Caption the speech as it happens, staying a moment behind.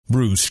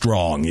Brew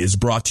Strong is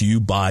brought to you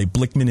by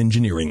Blickman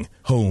Engineering,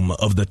 home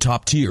of the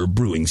top-tier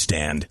brewing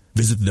stand.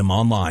 Visit them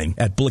online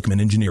at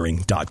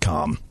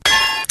blickmanengineering.com.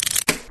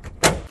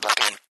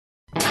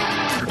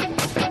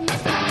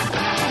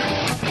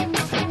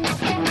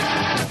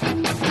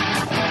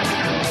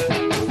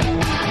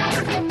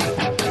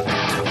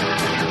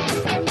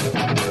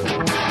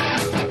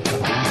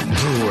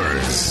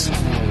 Brewers,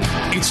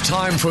 it's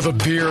time for the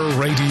beer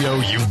radio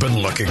you've been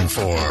looking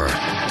for.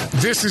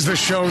 This is the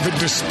show that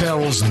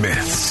dispels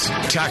myths,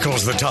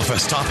 tackles the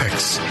toughest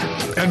topics,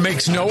 and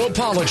makes no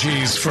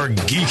apologies for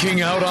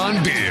geeking out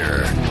on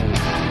beer.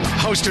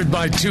 Hosted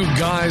by two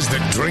guys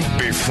that drink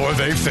before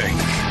they think,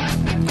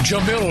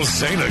 Jamil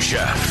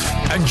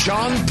Zainasheff and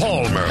John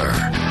Palmer.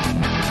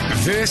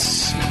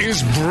 This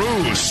is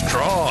Brew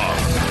Strong.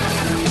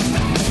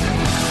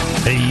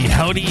 Hey,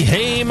 howdy,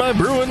 hey, my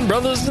brewing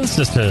brothers and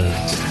sisters.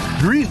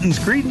 Greetings.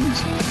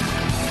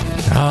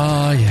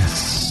 Ah,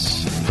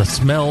 yes. The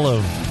smell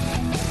of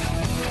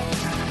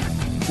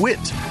wit.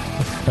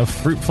 Of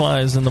fruit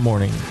flies in the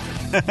morning.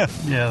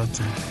 Yeah, that's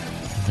it.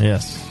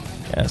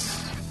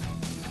 Yes.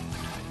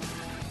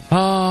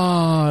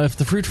 Ah, if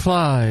the fruit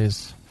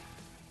flies.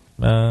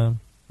 I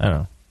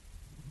don't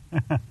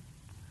know.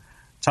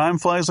 Time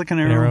flies like an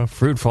arrow.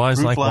 Fruit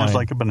flies like wine.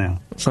 like a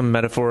banana. Some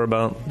metaphor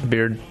about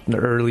the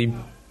early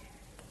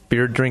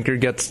beer drinker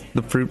gets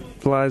the fruit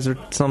flies or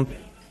some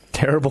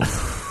terrible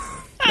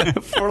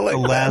metaphor like the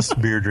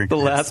last beer drinker.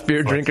 The last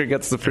beer drinker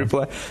gets the fruit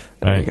fly.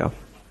 There you go.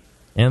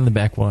 And the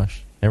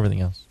backwash.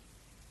 Everything else.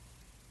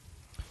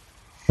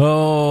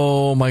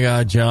 Oh, my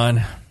God,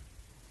 John.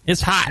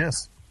 It's hot.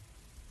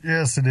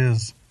 Yes, it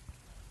is.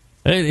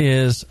 It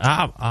is.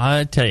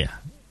 I tell you.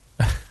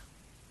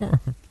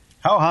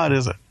 How hot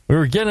is it? We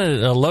were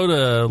getting a load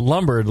of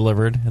lumber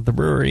delivered at the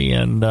brewery,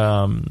 and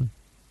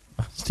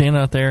standing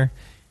out there,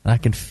 and I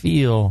can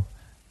feel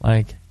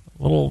like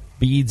little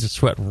beads of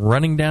sweat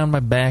running down my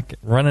back,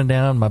 running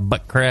down my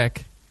butt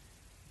crack,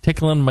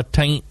 tickling my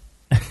taint,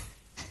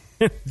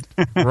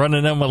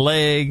 running down my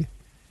leg.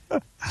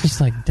 Just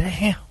like,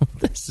 damn,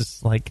 this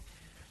is like...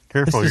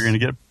 Careful, you're going to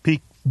get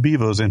peak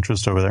Bevo's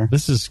interest over there.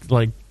 This is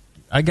like,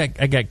 I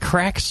got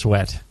crack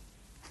sweat.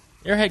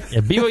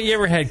 Bevo, you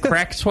ever had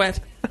crack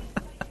sweat?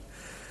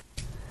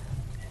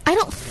 I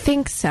don't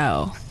think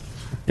so.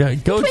 Go.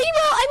 Well,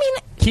 I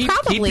mean,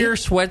 probably. Keep your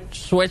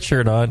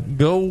sweatshirt on.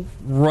 Go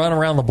run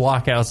around the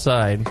block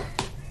outside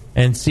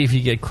and see if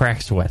you get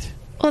crack sweat.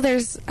 Well,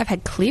 I've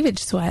had cleavage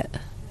sweat.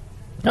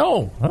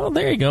 Oh,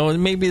 there you go.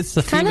 Maybe it's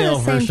the female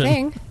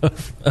version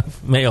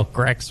of male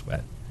crack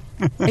sweat.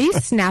 Are you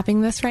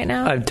snapping this right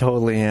now? I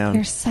totally am.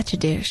 You're such a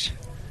douche.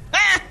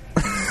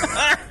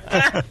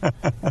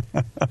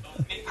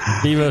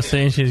 Bevo's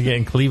saying she's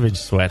getting cleavage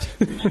sweat.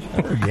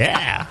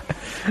 Yeah.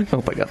 I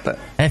hope I got that.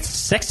 That's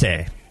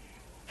sexy.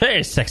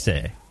 Very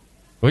sexy.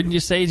 Wouldn't you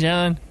say,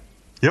 John?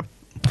 Yep.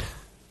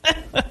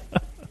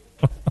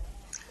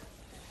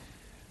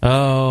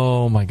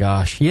 Oh, my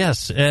gosh.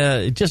 Yes,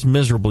 just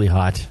miserably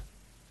hot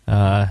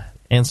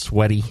and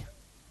sweaty.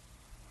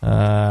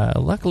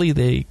 Luckily,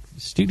 the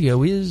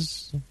studio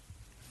is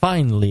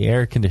finely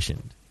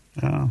air-conditioned.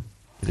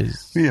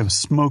 We have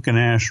smoke and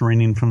ash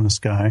raining from the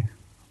sky,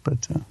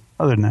 but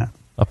other than that...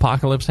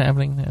 Apocalypse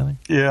happening?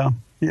 Yeah,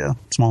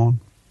 small one.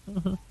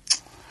 Mm-hmm.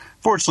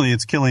 Fortunately,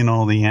 it's killing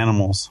all the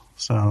animals,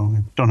 so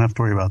don't have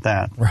to worry about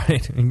that.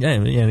 Right. Yeah,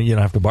 you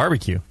don't have to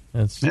barbecue.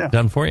 It's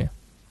done for you.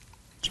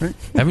 That's right.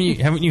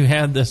 Haven't you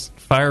had this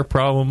fire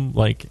problem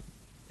like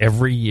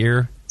every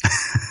year?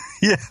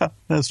 Yeah,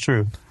 that's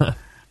true.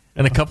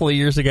 And a couple of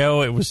years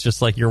ago, it was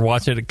just like you're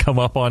watching it come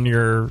up on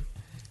your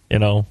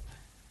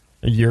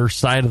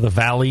side of the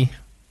valley.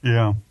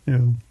 Yeah.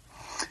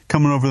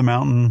 Coming over the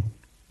mountain,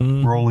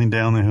 rolling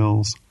down the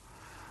hills.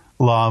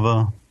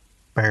 Lava,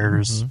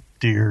 bears,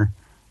 deer,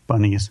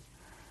 bunnies.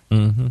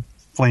 Mm-hmm.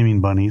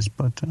 Flaming bunnies,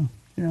 but,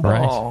 yeah.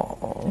 Right.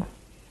 Aww.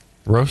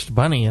 Roast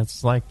bunny,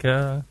 it's like,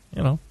 Oh,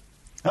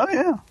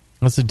 yeah.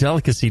 It's a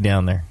delicacy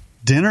down there.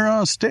 Dinner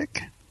on a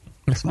stick.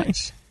 That's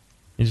nice.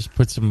 You just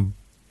put some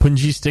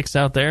punji sticks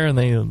out there, and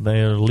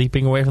they're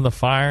leaping away from the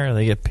fire, and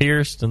they get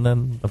pierced, and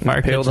then the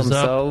fire catches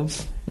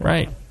themselves. Up.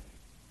 Right.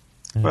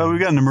 Well, we've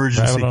got an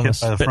emergency kit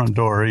by the front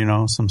door,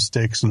 some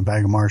sticks and a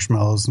bag of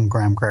marshmallows and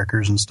graham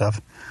crackers and stuff.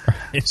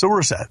 Right. So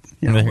we're set.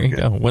 There you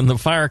go. When the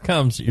fire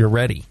comes, you're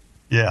ready.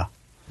 Yeah.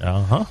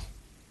 Uh-huh.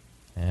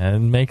 And it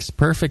makes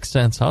perfect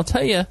sense. I'll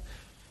tell you,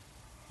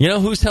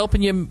 who's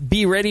helping you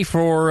be ready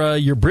for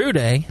your brew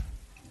day?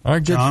 Our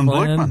good John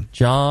friend, Blickman.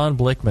 John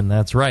Blickman.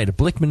 That's right. At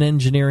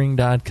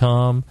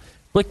BlickmanEngineering.com.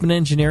 Blickman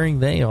Engineering,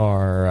 they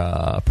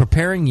are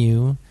preparing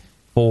you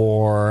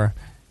for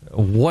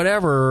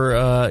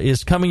whatever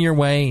is coming your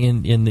way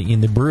in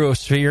the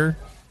brewosphere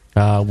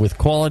with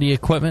quality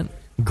equipment,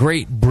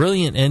 great,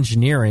 brilliant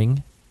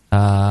engineering,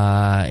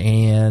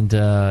 and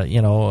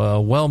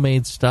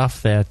well-made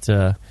stuff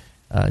that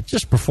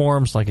just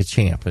performs like a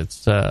champ.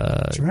 It's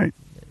that's right.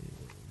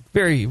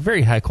 Very,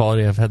 very high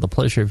quality. I've had the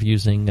pleasure of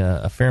using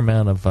a fair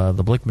amount of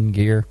the Blickman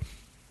gear,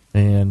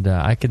 and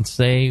I can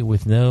say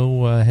with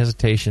no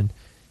hesitation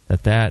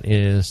that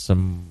is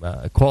some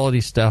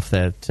quality stuff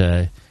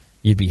that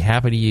you'd be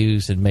happy to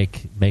use and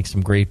make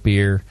some great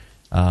beer.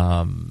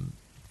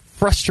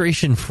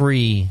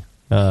 Frustration-free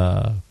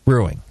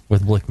brewing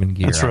with Blickman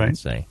gear, That's right. I would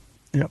say.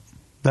 Yep.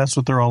 That's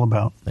what they're all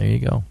about. There you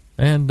go.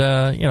 And,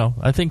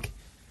 I think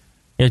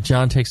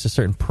John takes a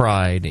certain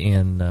pride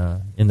in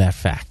that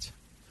fact.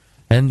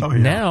 And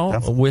now,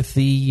 definitely. with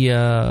the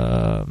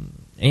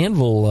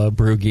Anvil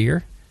brew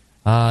gear,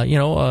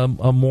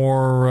 a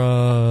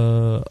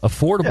more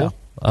affordable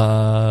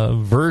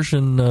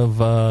version of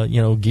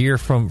gear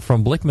from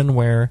Blickman,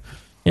 where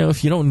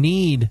if you don't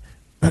need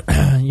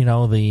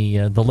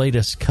the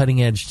latest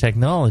cutting edge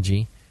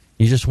technology,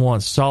 you just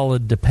want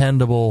solid,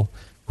 dependable,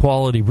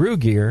 quality brew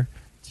gear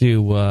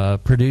to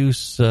produce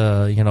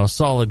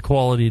solid,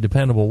 quality,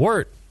 dependable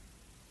wort.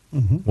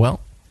 Mm-hmm. Well,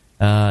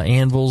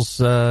 Anvil's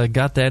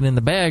got that in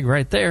the bag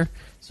right there.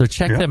 So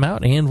check them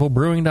out,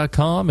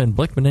 anvilbrewing.com and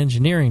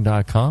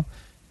blickmanengineering.com.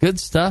 Good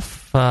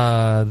stuff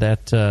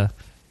that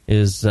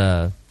is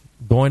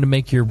going to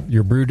make your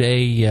brew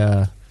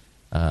day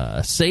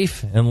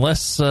safe and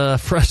less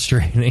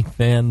frustrating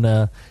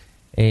than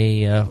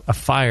a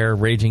fire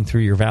raging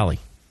through your valley.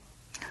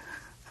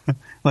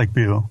 Like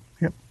Bevo.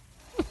 Yep.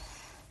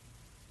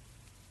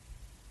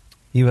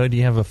 Evo, do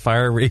you have a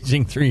fire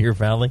raging through your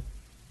valley?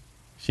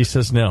 She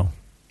says no.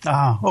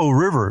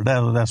 River.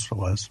 That's what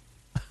it was.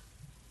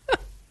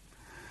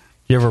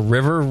 You have a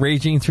river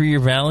raging through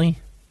your valley?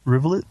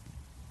 Rivulet?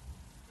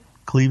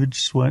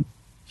 Cleavage sweat?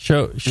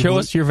 Show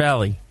us your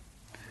valley.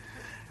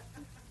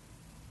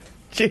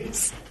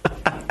 Jeez.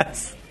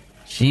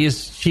 She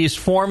is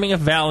forming a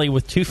valley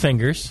with two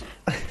fingers.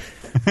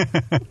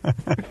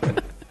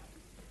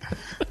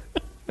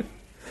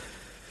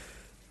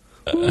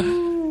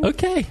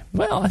 Okay.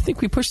 Well, I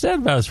think we pushed that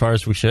about as far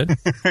as we should.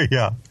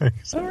 Yeah.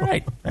 All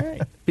right.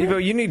 Bevo,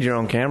 you need your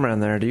own camera in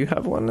there. Do you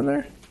have one in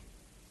there?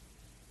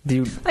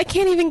 I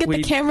can't even get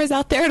the cameras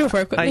out there to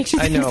work. What makes you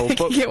think I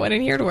can get one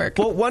in here to work?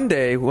 Well, one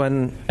day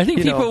when I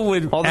think people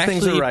would all the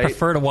things actually are right,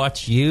 prefer to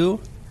watch you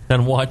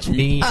than watch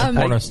me and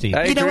Porno Steve.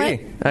 You know what?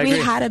 I agree. We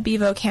had a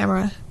Bevo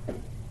camera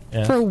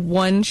for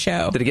one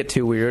show. Did it get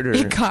too weird? Or?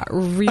 It got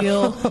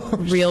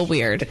real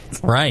weird.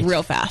 Right.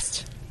 Real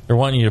fast. They're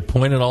wanting you to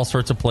point at all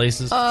sorts of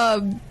places.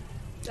 There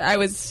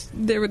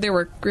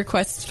were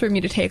requests for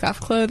me to take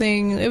off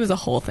clothing. It was a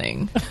whole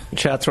thing.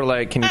 Chats were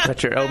like, "Can you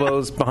touch your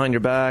elbows behind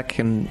your back?"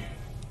 And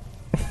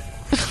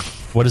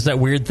what is that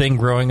weird thing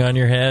growing on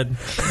your head?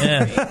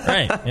 Yeah,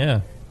 right.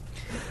 Yeah.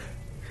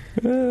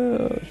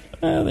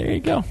 There you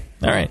go.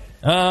 All right.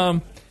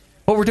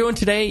 What we're doing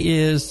today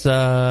is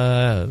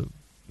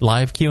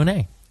live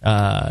Q&A.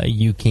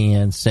 You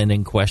can send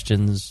in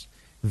questions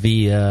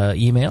via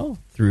email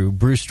through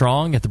Brew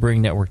Strong at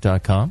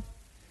thebrewingnetwork.com.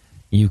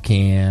 You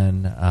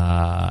can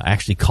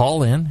actually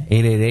call in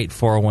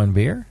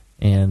 888-401-BEER,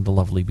 and the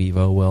lovely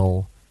Bevo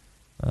will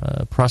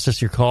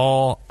process your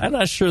call. I'm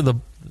not sure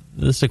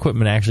this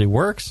equipment actually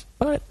works,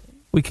 but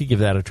we could give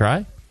that a try.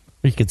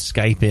 Or you could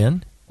Skype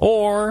in,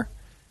 or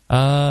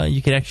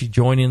you could actually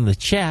join in the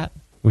chat,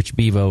 which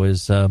Bevo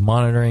is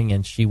monitoring,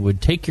 and she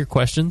would take your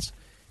questions,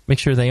 make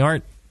sure they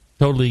aren't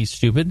totally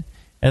stupid,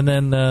 and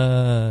then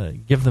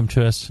give them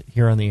to us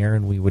here on the air,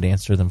 and we would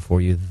answer them for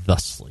you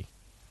thusly.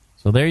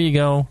 So there you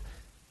go.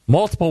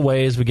 Multiple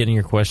ways of getting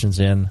your questions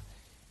in,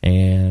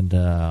 and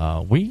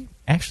we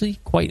actually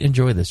quite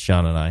enjoy this,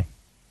 John and I.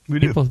 We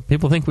do.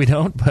 People think we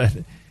don't, but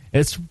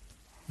it's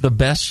the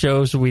best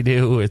shows we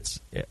do.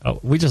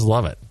 We just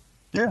love it.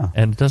 Yeah.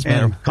 And it doesn't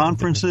matter. And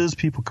conferences,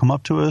 people come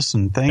up to us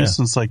and things,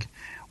 and it's like,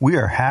 we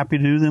are happy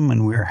to do them,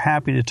 and we are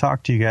happy to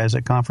talk to you guys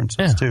at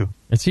conferences, too.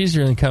 It's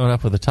easier than coming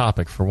up with a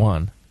topic, for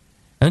one.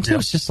 And two,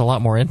 it's just a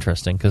lot more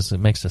interesting because it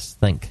makes us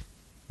think.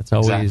 It's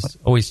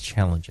always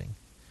challenging.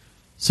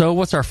 So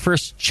what's our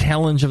first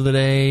challenge of the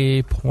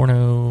day?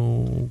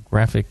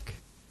 Pornographic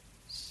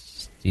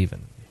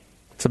Steven.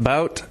 It's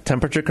about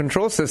temperature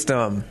control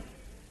system.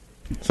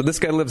 So this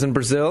guy lives in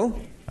Brazil.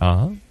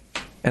 Uh-huh.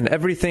 And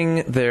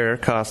everything there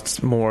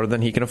costs more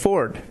than he can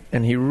afford.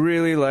 And he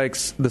really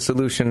likes the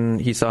solution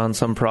he saw in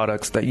some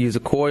products that use a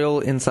coil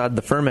inside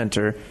the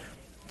fermenter,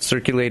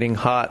 circulating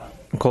hot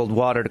and cold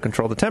water to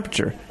control the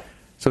temperature.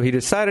 So he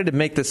decided to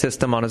make the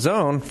system on his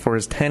own for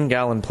his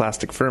 10-gallon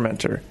plastic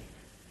fermenter.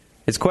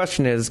 His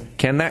question is,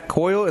 can that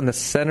coil in the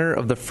center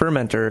of the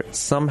fermenter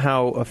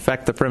somehow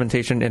affect the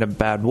fermentation in a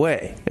bad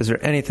way? Is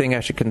there anything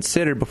I should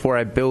consider before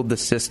I build the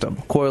system?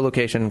 Coil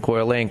location,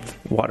 coil length,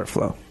 water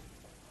flow.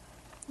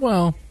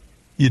 Well,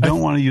 you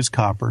don't want to use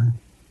copper.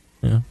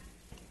 Yeah.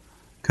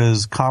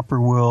 Because copper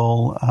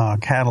will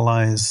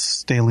catalyze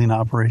staling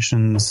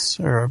operations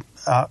or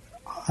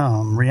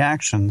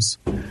reactions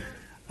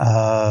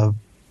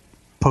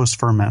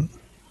post-ferment.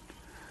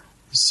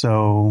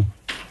 So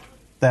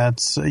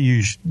that's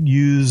you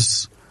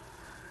use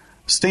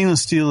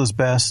stainless steel is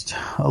best.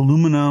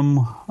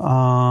 Aluminum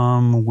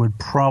would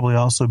probably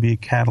also be a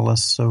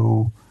catalyst,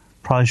 so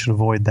probably should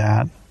avoid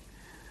that.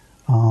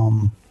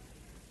 The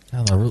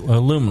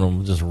aluminum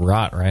will just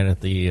rot right at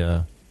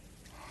the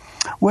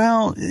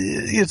Well,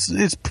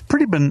 it's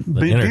pretty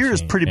beer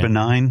is pretty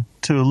benign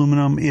to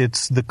aluminum.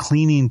 It's the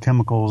cleaning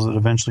chemicals that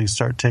eventually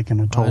start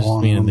taking a toll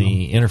on aluminum.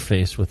 The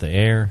interface with the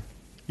air,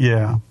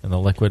 and the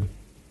liquid.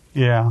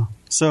 Yeah,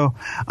 so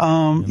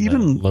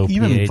even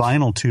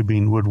vinyl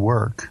tubing would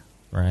work.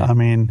 Right. I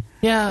mean,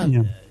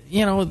 I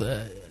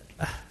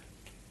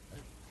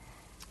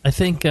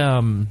think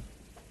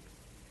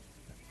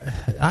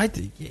I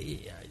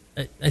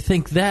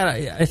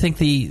think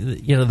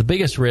the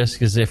biggest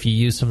risk is if you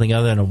use something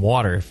other than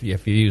water. If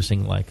you're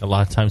using, like, a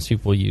lot of times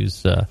people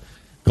use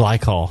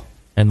glycol,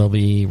 and they'll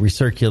be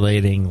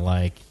recirculating,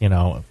 like,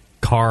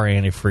 car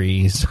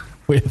antifreeze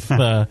with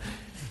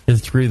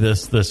through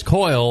this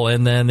coil,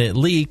 and then it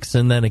leaks,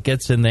 and then it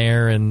gets in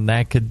there, and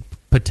that could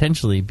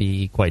potentially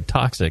be quite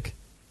toxic.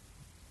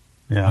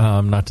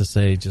 Yeah. Not to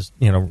say just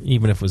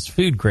even if it was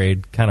food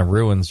grade, kind of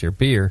ruins your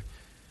beer.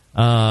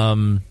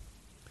 But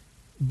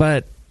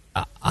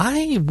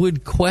I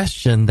would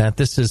question that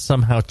this is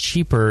somehow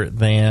cheaper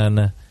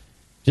than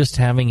just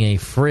having a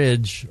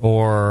fridge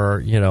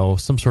or,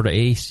 some sort of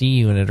AC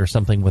unit or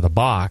something with a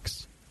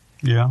box.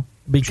 Yeah.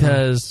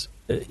 Because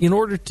in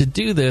order to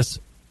do this,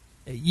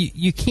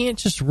 you can't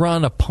just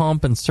run a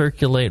pump and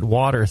circulate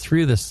water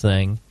through this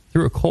thing,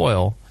 through a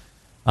coil,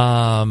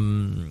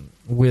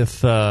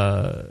 with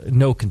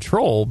no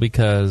control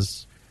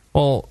because,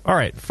 well, all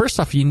right, first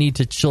off, you need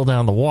to chill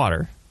down the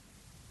water.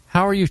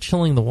 How are you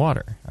chilling the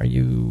water? Are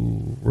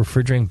you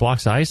refrigerating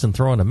blocks of ice and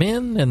throwing them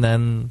in? And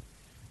then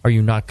are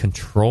you not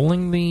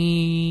controlling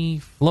the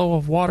flow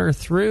of water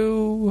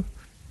through?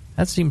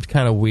 That seems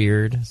kind of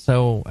weird.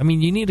 So, I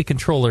mean, you need a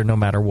controller no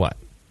matter what.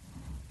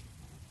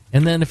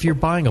 And then if you're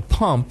buying a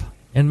pump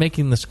and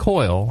making this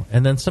coil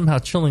and then somehow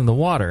chilling the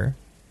water,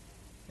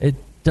 it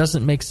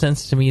doesn't make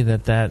sense to me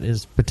that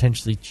is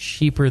potentially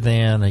cheaper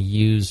than a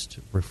used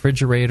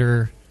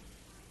refrigerator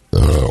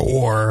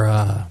or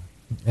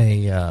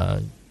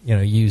a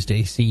used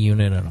AC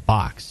unit in a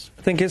box.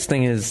 I think his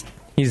thing is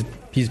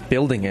he's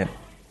building it,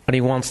 but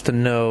he wants to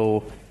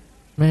know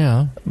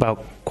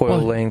about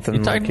coil length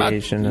and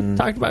location. You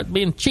talked about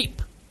being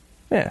cheap.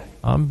 Yeah,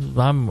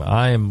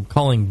 I am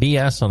calling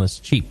BS on this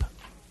cheap.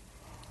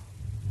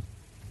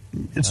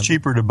 It's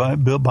cheaper to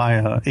buy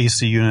a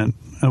AC unit,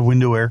 a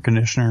window air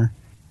conditioner,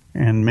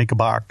 and make a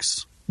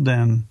box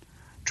than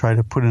try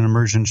to put an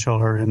immersion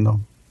chiller in the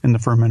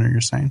fermenter.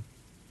 You're saying,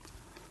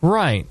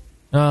 right?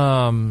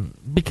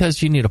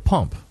 Because you need a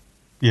pump.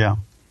 Yeah.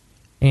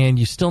 And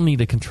you still need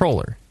a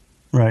controller.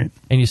 Right.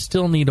 And you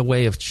still need a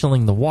way of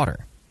chilling the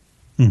water.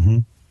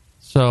 Mm-hmm.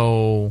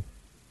 So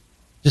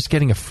just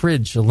getting a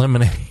fridge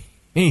eliminates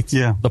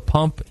the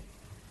pump,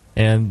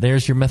 and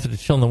there's your method of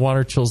chilling the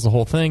water, chills the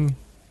whole thing.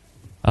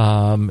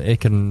 It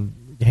can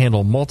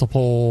handle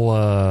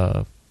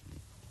multiple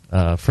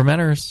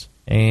fermenters,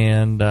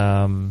 and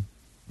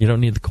you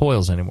don't need the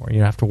coils anymore. You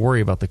don't have to worry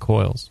about the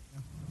coils.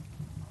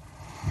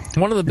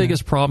 One of the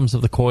biggest problems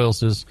of the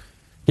coils is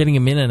getting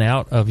them in and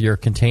out of your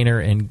container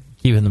and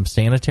keeping them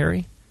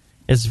sanitary.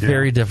 It's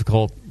very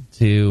difficult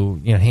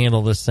to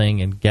handle this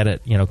thing and get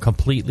it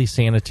completely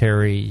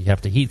sanitary. You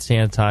have to heat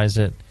sanitize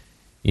it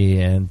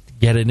and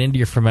get it into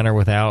your fermenter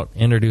without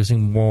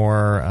introducing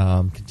more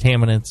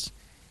contaminants.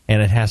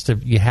 And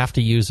you have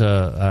to use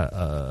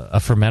a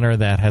fermenter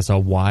that has a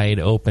wide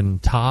open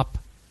top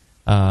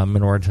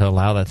in order to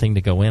allow that thing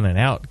to go in and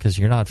out, because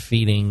you're not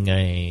feeding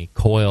a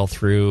coil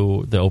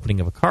through the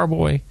opening of a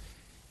carboy.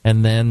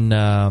 And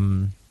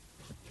then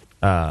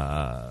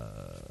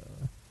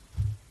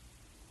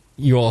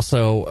you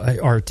also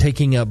are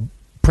taking up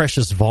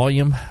precious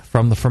volume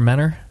from the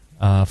fermenter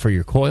for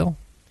your coil.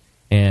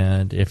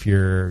 And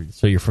your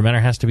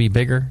fermenter has to be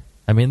bigger.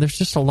 I mean, there's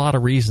just a lot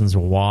of reasons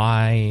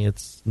why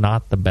it's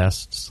not the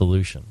best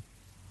solution,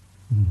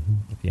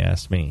 if you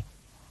ask me.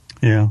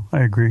 Yeah,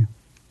 I agree.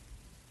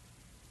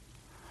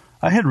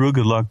 I had real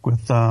good luck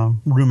with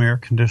room air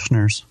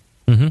conditioners.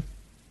 Mm-hmm.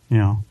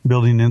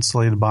 Building an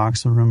insulated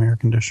box of room air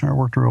conditioner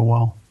worked real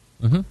well.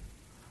 Mm-hmm.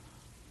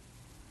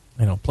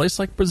 A place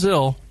like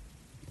Brazil,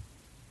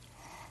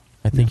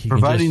 I think you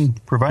providing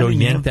go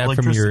yank that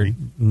from your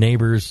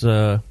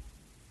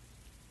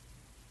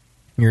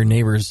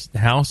neighbor's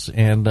house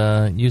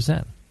and use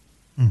that.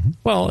 Mm-hmm.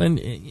 Well, and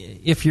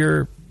if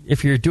you're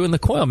doing the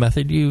coil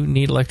method, you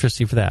need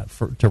electricity for that,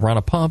 to run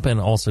a pump and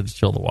also to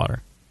chill the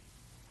water.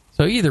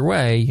 So either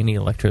way, you need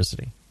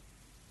electricity.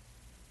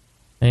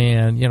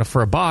 And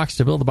for a box,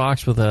 to build a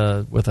box with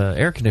a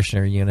air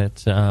conditioner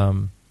unit,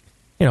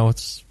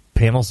 it's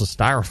panels of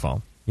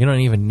styrofoam. You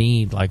don't even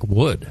need like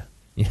wood.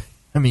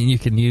 I mean, you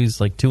can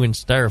use like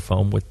 2-inch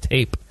styrofoam with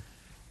tape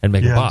and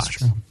make a box. That's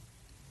true.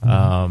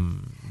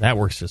 Mm-hmm. That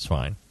works just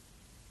fine.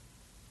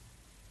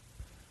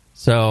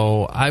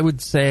 So I would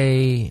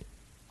say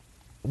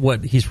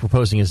what he's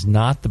proposing is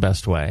not the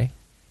best way.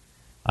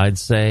 I'd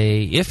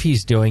say if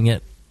he's doing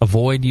it,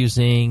 avoid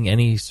using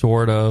any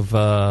sort of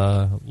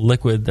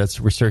liquid that's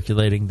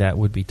recirculating that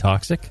would be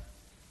toxic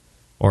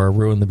or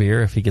ruin the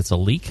beer if he gets a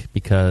leak,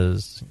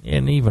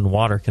 and even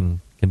water can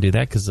do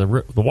that, because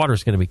the water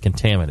is going to be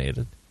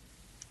contaminated.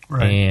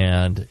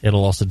 and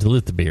it'll also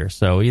dilute the beer.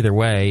 So either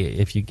way,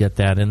 if you get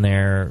that in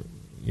there,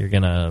 you're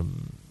going to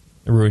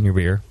ruin your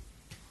beer.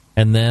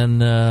 And then,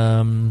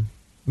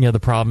 the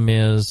problem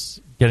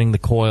is getting the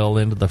coil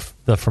into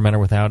the fermenter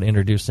without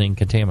introducing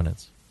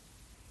contaminants.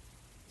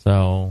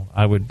 So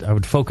I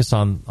would focus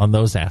on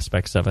those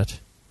aspects of it.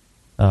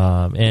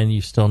 And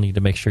you still need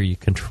to make sure you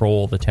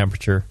control the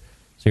temperature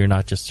so you're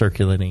not just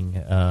circulating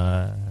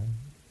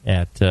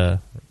at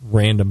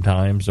random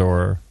times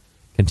or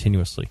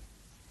continuously.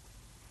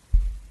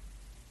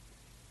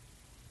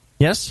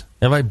 Yes?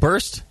 Have I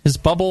burst his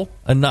bubble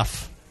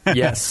enough?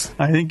 Yes.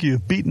 I think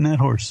you've beaten that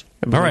horse.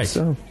 All right.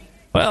 So.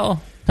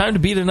 Well, time to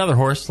beat another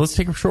horse. Let's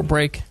take a short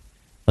break.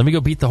 Let me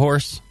go beat the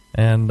horse,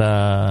 and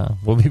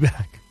we'll be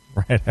back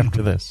right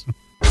after this.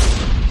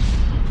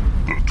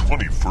 The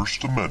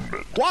 21st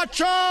Amendment.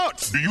 Watch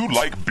out! Do you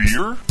like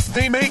beer?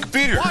 They make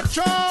beer. Watch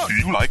out! Do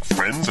you like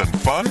friends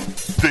and fun?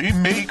 They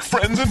make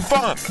friends and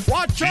fun.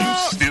 Watch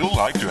out! Do you still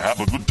like to have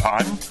a good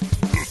time?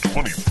 The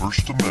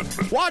 21st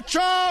Amendment. Watch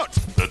out!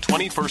 The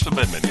 21st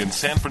Amendment in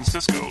San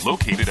Francisco,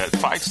 located at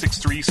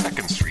 563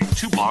 2nd Street,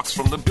 2 blocks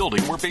from the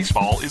building where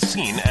baseball is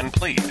seen and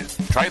played.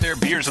 Try their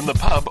beers in the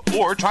pub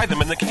or try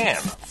them in the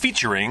can,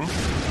 featuring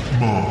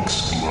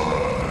Monk's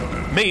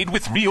Blood. Made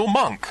with real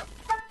monk.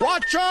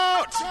 Watch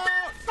out!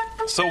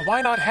 So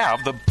why not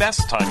have the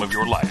best time of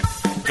your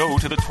life? Go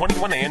to the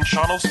 21A and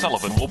Sean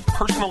O'Sullivan will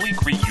personally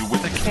greet you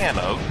with a can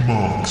of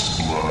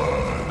Monk's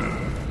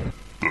Blood.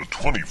 The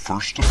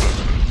 21st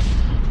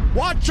Amendment.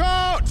 Watch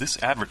out!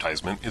 This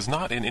advertisement is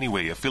not in any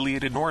way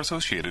affiliated nor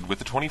associated with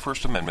the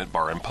 21st Amendment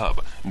Bar and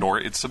Pub, nor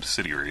its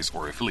subsidiaries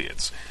or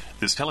affiliates.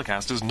 This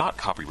telecast is not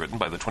copywritten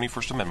by the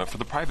 21st Amendment for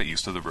the private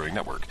use of the Brewing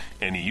Network.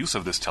 Any use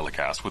of this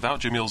telecast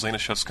without Jamil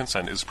Zainashev's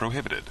consent is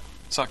prohibited.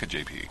 Suck it,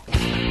 JP.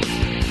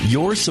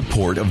 Your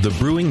support of the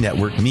Brewing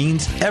Network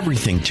means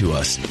everything to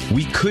us.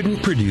 We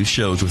couldn't produce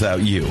shows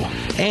without you.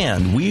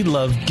 And we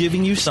love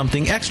giving you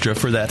something extra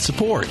for that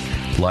support.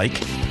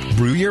 Like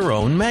Brew Your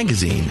Own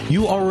magazine.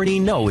 You already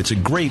know it's a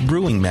great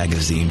brewing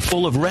magazine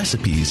full of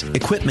recipes,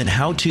 equipment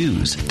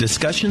how-tos,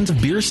 discussions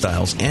of beer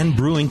styles, and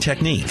brewing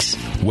techniques.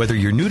 Whether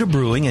you're new to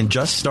brewing and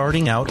just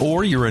starting out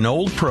or you're an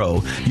old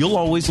pro, you'll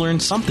always learn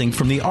something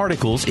from the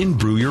articles in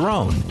Brew Your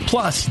Own.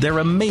 Plus, they're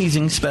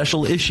amazing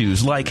special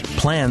issues like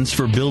plans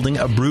for building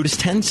a Brutus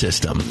 10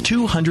 system,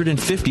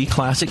 250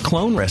 classic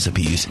clone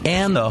recipes,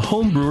 and the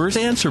Homebrewer's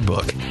Answer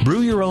Book.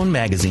 Brew Your Own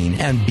magazine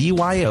and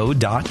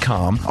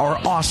BYO.com are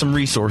awesome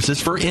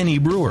resources for any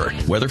brewer.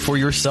 Whether for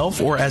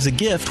yourself or as a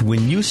gift,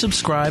 when you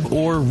subscribe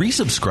or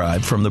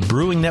resubscribe from the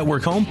Brewing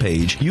Network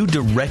homepage, you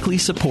directly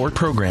support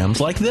programs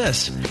like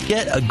this.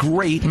 Get a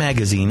great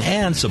magazine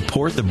and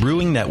support the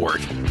Brewing Network.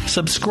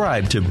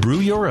 Subscribe to Brew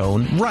Your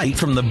Own right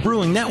from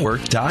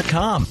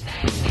thebrewingnetwork.com.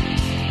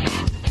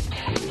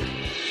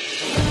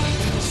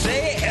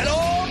 Say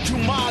hello to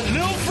my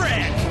little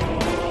friend.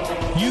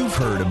 You've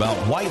heard about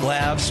White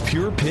Labs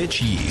Pure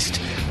Pitch Yeast.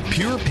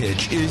 Pure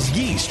Pitch is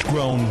yeast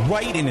grown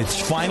right in its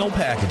final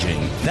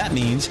packaging. That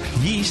means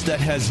yeast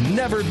that has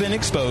never been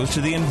exposed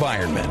to the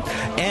environment.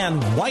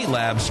 And White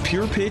Labs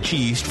Pure Pitch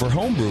Yeast for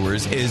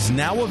homebrewers is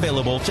now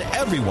available to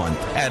everyone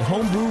at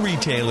homebrew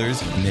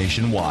retailers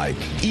nationwide.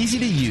 Easy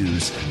to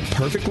use,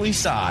 perfectly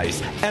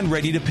sized, and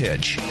ready to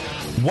pitch.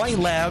 White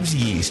Labs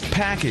yeast,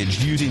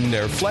 packaged using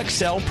their Flex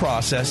Cell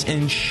process,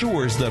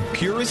 ensures the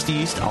purest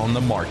yeast on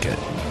the market.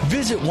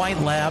 Visit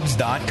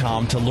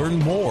whitelabs.com to learn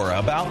more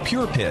about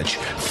Pure Pitch,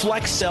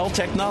 Flex Cell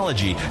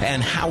technology,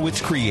 and how it's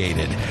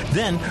created.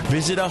 Then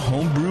visit a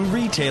homebrew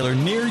retailer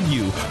near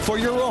you for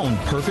your own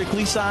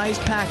perfectly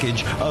sized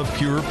package of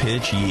Pure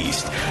Pitch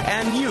yeast.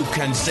 And you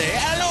can say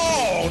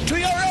hello to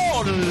your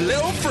own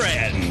little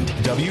friend.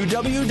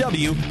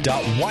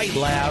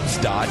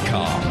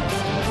 www.whitelabs.com.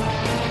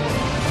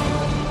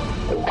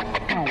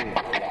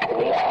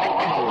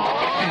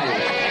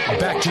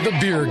 Back to the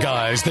beer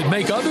guys that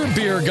make other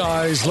beer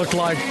guys look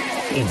like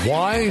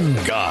wine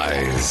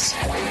guys.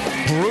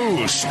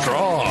 Brew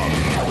Strong.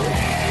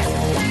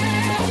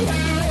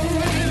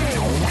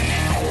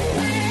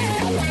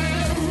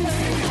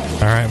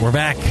 All right, we're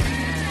back.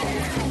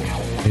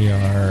 We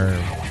are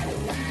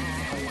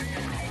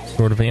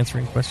sort of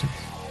answering questions.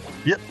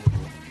 Yep.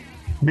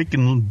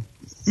 Making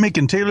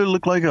Taylor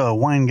look like a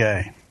wine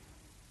guy.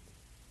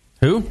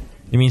 Who?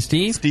 You mean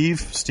Steve?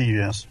 Steve,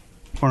 yes.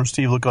 Or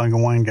Steve look like a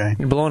wine guy.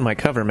 You're blowing my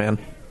cover, man.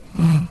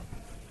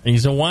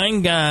 He's a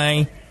wine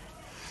guy.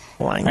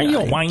 Are you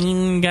a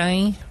wine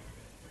guy?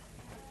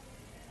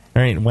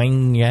 All right,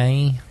 wine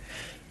guy.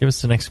 Give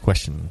us the next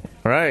question.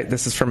 All right,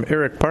 this is from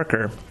Eric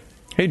Parker.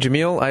 Hey,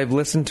 Jamil, I've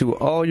listened to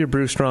all your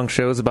Brew Strong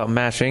shows about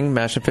mash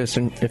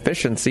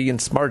efficiency, and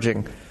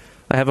smarging.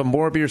 I have a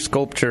more beer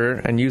sculpture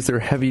and use their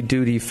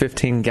heavy-duty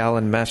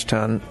 15-gallon mash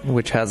tun,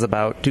 which has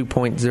about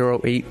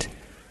 2.08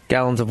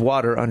 gallons of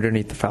water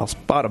underneath the valve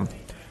bottom.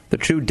 The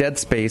true dead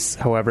space,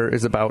 however,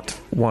 is about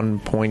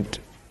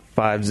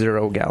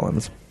 1.50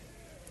 gallons.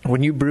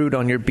 When you brewed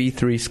on your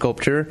B3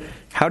 sculpture,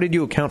 how did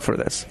you account for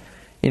this?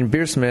 In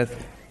Beersmith,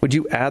 would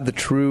you add the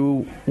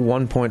true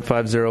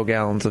 1.50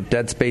 gallons of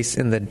dead space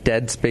in the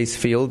dead space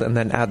field and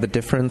then add the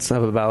difference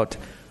of about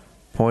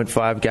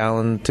 0.5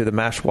 gallon to the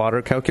mash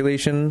water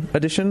calculation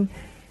addition?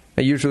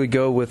 I usually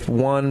go with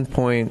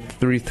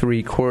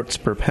 1.33 quarts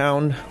per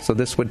pound, so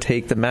this would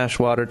take the mash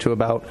water to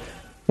about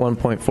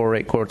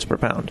 1.48 quarts per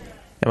pound.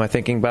 Am I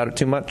thinking about it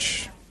too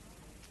much?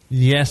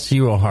 Yes,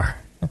 you are.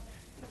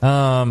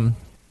 However,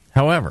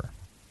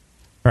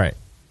 all right,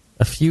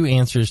 a few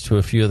answers to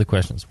a few of the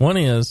questions. One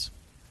is,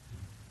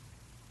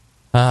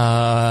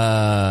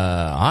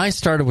 I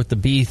started with the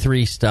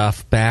B3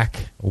 stuff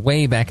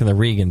way back in the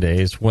Regan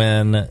days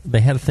when they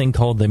had a thing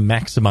called the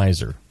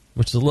Maximizer,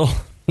 which is a little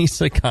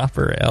piece of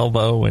copper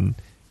elbow and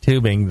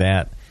tubing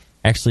that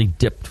actually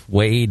dipped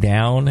way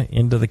down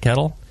into the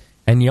kettle,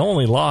 and you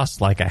only lost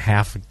like a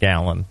half a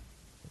gallon.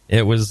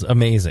 It was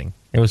amazing.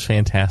 It was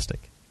fantastic.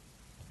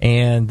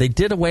 And they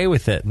did away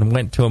with it and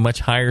went to a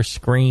much higher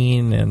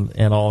screen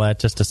and all that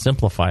just to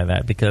simplify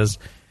that, because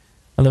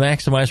the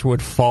Maximizer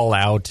would fall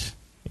out.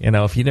 You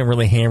know, if you didn't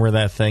really hammer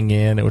that thing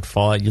in, it would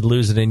fall out. You'd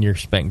lose it in your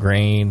spent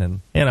grain,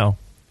 and, you know,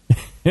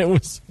 it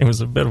was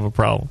a bit of a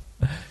problem.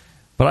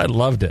 But I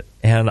loved it,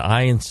 and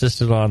I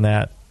insisted on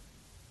that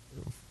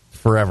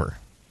forever.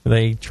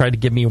 They tried to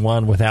give me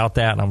one without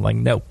that, and I'm like,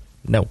 no,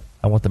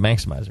 I want the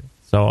Maximizer.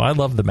 So I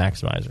love the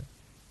Maximizer.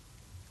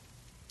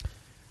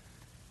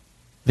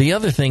 The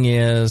other thing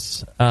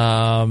is,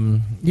 I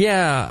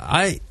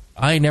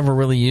never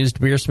really used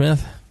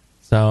Beersmith.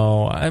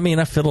 So, I mean,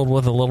 I fiddled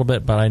with it a little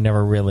bit, but I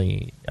never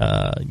really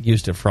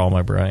used it for all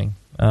my brewing.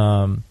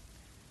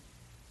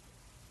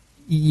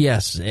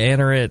 Yes,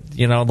 enter it,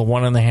 the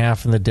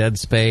 1.5 in the dead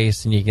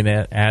space, and you can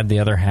add the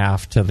other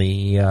half to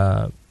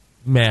the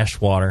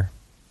mash water.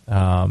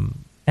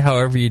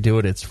 However you do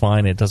it, it's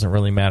fine. It doesn't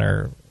really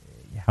matter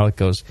how it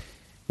goes,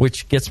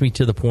 which gets me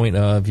to the point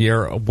of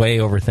you're way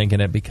overthinking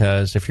it,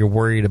 because if you're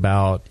worried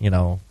about,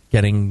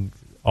 getting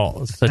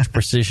such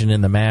precision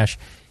in the mash.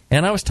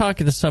 And I was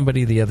talking to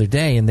somebody the other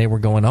day, and they were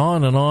going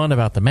on and on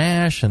about the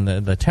mash and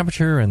the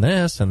temperature and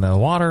this and the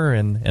water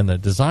and the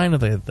design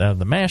of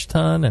the mash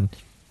tun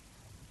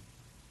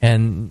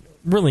and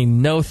really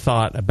no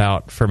thought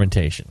about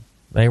fermentation.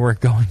 They were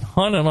going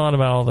on and on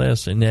about all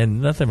this, and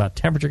then nothing about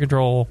temperature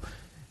control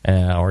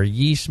or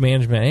yeast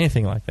management,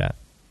 anything like that.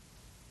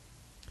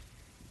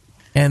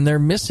 And they're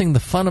missing the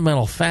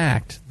fundamental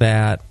fact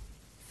that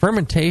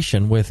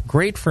fermentation, with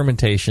great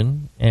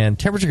fermentation, and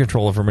temperature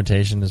control of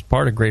fermentation is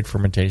part of great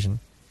fermentation,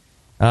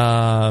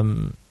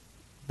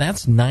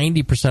 that's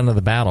 90% of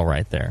the battle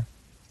right there.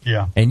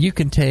 Yeah. And you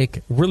can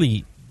take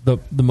really the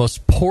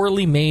most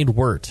poorly made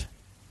wort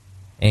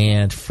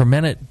and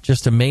ferment it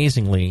just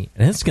amazingly,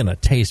 and it's going to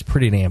taste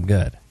pretty damn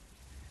good.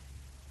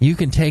 You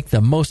can take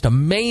the most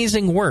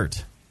amazing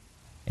wort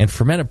and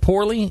ferment it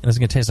poorly, and it's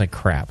going to taste like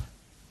crap.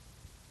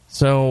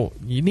 So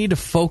you need to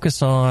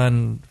focus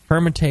on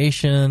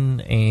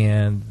fermentation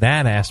and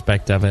that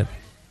aspect of it,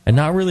 and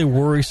not really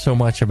worry so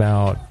much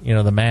about,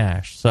 the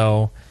mash.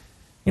 So,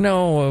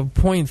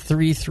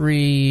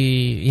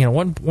 0.33,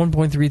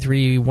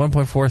 1.33,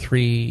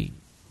 1.43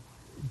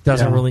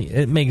 doesn't really,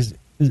 it makes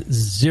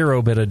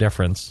zero bit of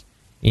difference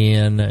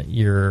in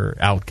your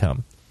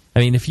outcome. I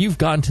mean, if you've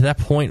gotten to that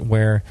point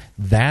where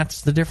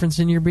that's the difference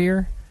in your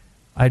beer,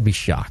 I'd be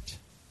shocked.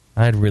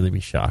 I'd really be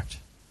shocked.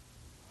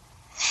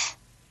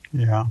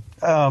 Yeah.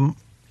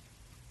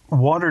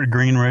 Water to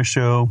green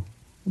ratio.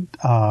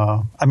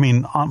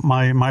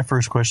 My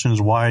first question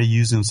is, why are you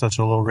using such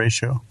a low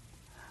ratio?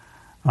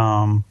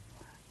 2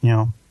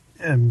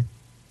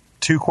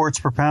 quarts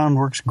per pound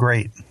works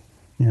great.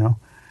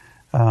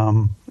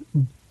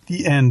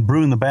 And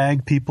brew in the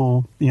bag,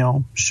 people,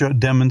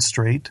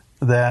 demonstrate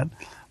that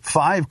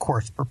 5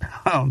 quarts per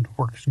pound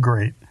works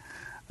great.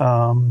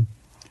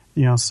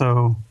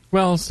 So.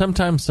 Well,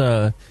 sometimes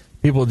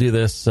people do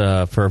this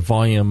for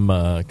volume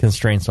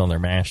constraints on their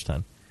mash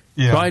tun.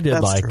 Yeah, so I did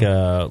like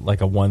a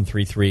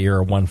 1.33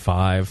 or a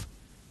 1.5,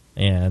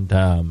 and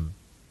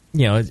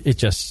it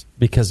just,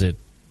 because it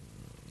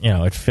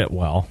fit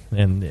well,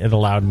 and it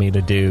allowed me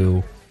to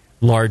do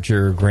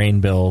larger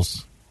grain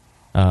bills,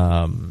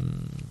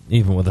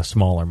 even with a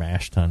smaller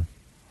mash tun.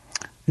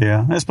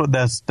 Yeah, that's a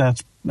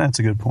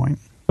good point.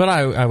 But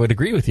I would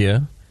agree with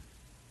you.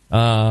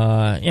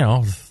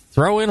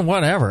 Throw in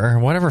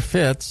whatever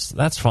fits.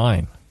 That's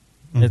fine.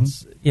 Mm-hmm.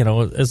 It's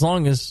as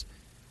long as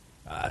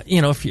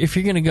if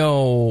you're going to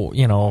go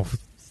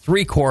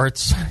 3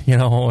 quarts, or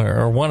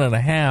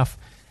 1.5,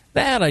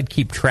 that I'd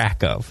keep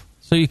track of,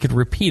 so you could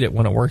repeat it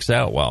when it works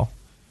out well.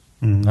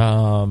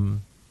 Mm-hmm.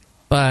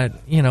 But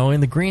in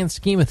the grand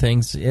scheme of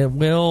things, it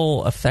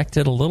will affect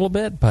it a little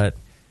bit, but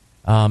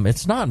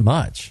it's not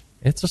much.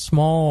 It's a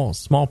small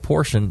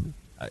portion.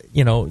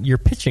 Your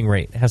pitching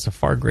rate has a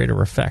far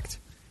greater effect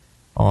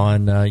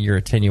on your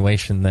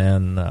attenuation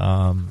than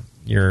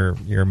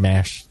your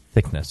mash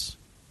thickness.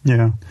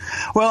 Yeah.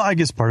 Well, I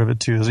guess part of it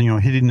too is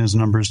hitting his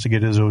numbers to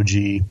get his OG.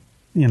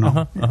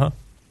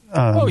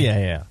 Oh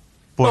yeah.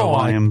 Boil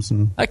volumes,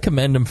 I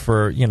commend him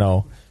for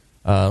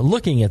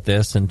looking at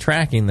this and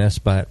tracking this,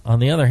 but on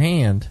the other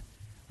hand,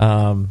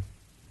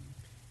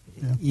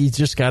 you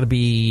just got to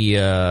be,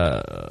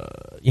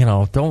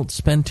 don't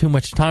spend too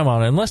much time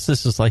on it unless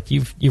this is like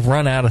you've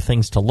run out of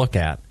things to look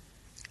at.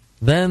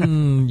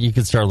 Then you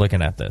can start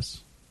looking at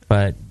this.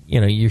 But,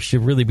 you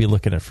should really be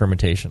looking at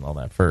fermentation, all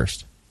that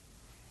first.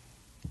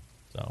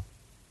 So,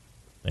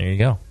 there you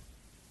go.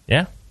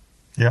 Yeah?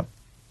 Yep.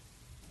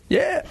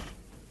 Yeah.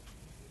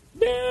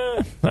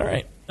 Yeah. All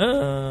right.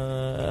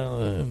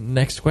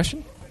 Next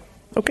question.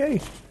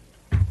 Okay.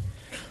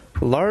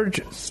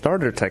 Large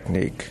starter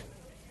technique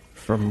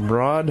from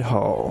Rod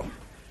Hall.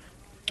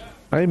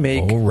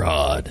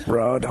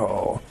 Rod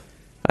Hall.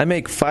 I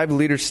make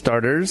 5-liter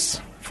starters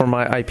for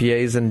my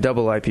IPAs and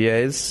double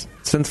IPAs.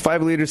 Since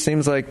 5 liters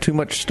seems like too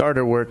much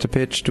starter wort to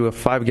pitch to a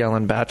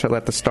 5-gallon batch, I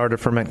let the starter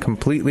ferment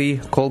completely,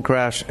 cold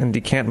crash, and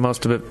decant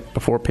most of it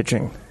before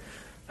pitching.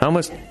 How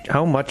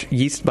much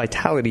yeast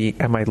vitality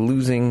am I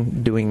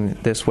losing doing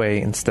this way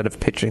instead of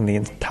pitching the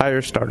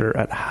entire starter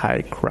at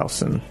high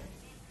Krausen?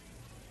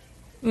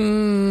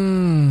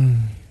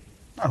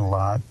 Not a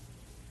lot.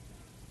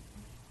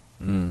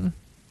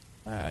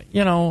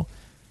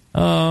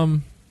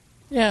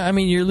 Yeah, I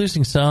mean, you're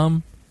losing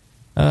some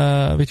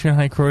between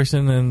high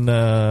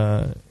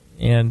Krausen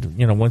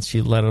and once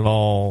you let it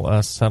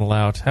all settle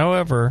out.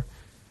 However,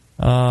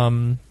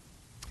 one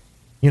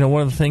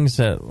of the things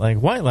that like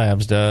White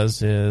Labs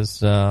does is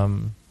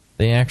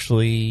they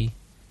actually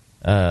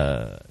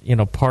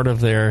part of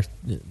their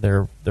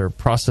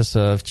process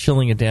of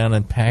chilling it down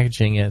and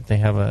packaging it, they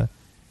have a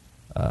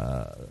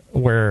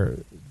where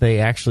they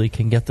actually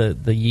can get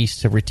the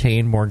yeast to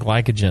retain more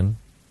glycogen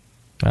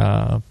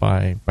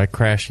by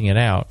crashing it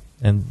out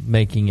and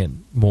making it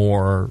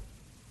more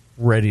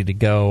ready to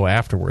go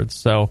afterwards.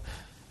 So,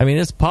 I mean,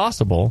 it's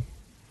possible.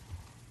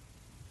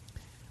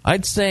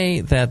 I'd say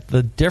that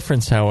the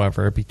difference,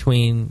 however,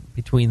 between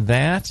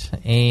that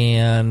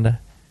and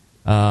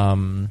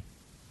a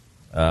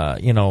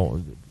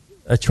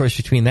choice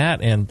between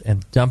that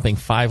and dumping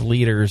 5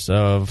 liters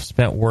of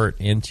spent wort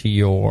into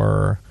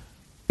your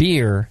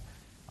beer,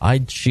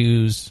 I'd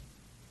choose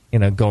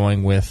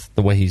going with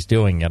the way he's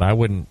doing it. I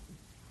wouldn't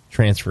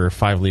transfer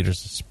 5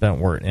 liters of spent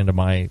wort into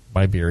my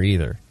beer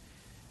either.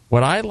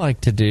 What I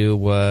like to do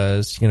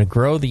was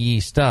grow the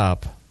yeast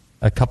up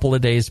a couple of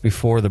days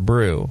before the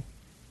brew,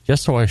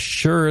 just so I was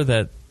sure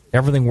that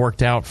everything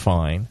worked out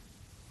fine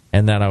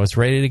and that I was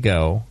ready to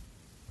go.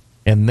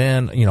 And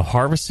then,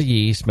 harvest the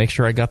yeast, make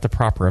sure I got the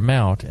proper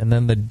amount. And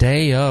then the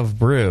day of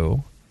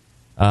brew,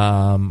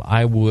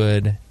 I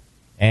would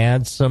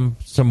add some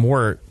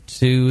wort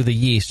to the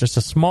yeast, just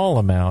a small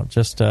amount,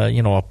 just,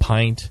 a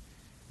pint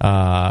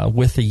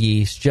with the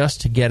yeast,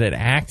 just to get it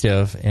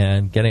active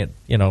and get it,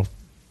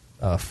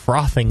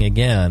 frothing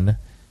again.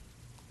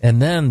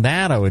 And then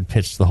that I would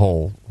pitch the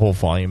whole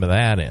volume of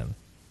that in.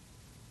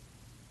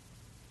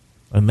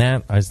 And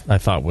that I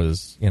thought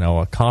was,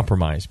 a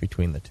compromise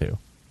between the two.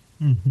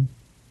 Mm-hmm.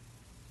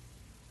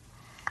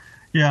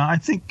 Yeah, I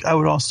think I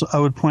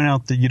would point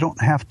out that you don't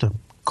have to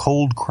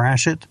cold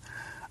crash it.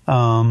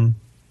 I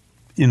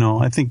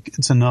think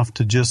it's enough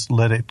to just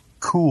let it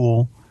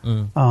cool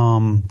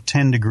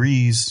 10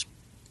 degrees,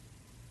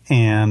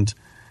 and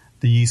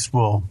the yeast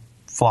will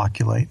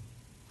flocculate.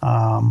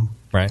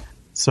 Right.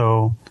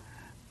 So,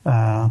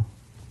 and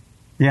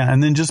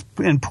then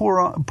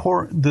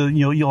pour the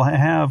you'll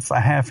have a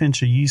half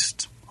inch of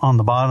yeast on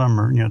the bottom,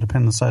 or depending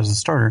on the size of the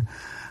starter,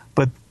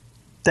 but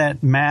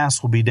that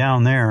mass will be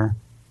down there.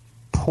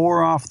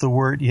 Pour off the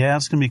wort. Yeah,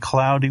 it's going to be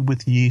cloudy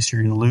with yeast.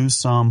 You're going to lose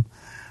some,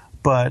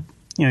 but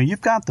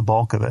you've got the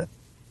bulk of it.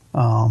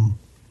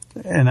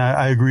 And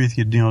I agree with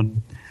you.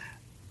 Don't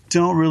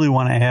really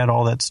want to add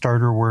all that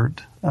starter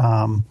wort,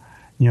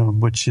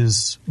 which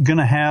is going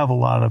to have a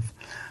lot of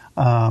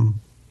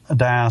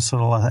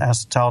diacetyl,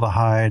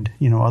 acetaldehyde,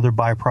 other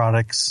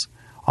byproducts,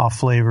 off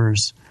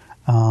flavors.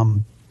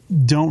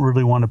 Don't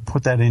really want to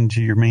put that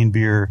into your main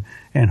beer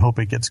and hope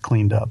it gets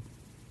cleaned up.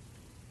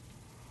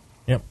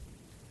 Yep.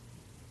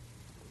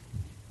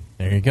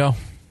 There you go.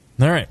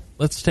 All right.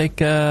 Let's take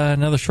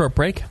another short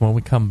break. When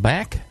we come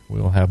back, we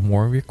will have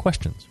more of your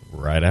questions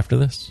right after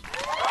this.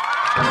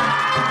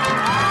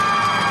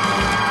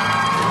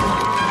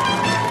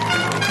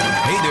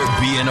 Hey there,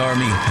 BN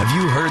Army. Have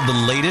you heard the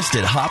latest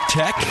at Hop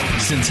Tech?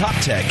 Since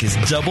Hop Tech has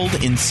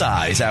doubled in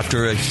size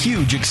after a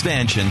huge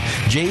expansion,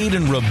 Jade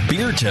and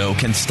Roberto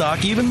can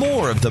stock even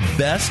more of the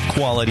best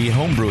quality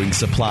homebrewing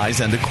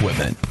supplies and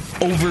equipment.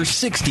 Over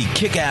 60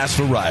 kick-ass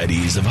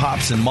varieties of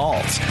hops and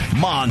malts,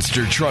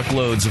 monster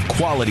truckloads of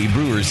quality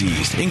brewer's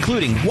yeast,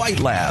 including White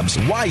Labs,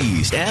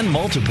 Y-yeast, and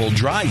multiple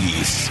dry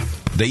yeasts.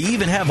 They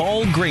even have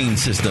all grain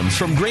systems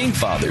from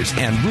Grainfathers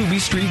and Ruby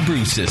Street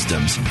Brew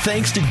Systems,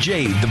 thanks to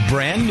Jade, the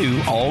brand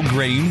new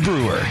all-grain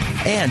brewer.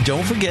 And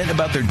don't forget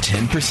about their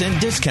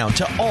 10% discount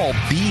to all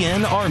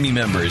BN Army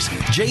members.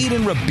 Jade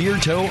and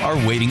Roberto are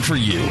waiting for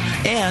you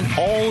and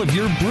all of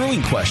your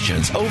brewing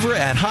questions over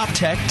at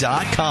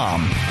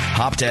HopTech.com.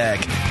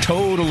 HopTech,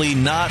 totally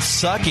not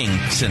sucking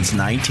since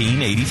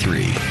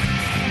 1983.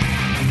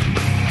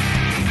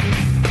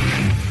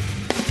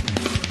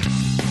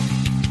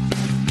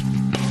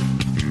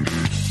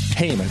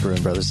 Hey, my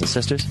brewing brothers and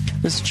sisters.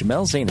 This is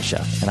Jamel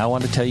Zainashev, and I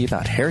want to tell you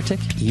about Heretic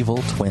Evil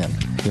Twin.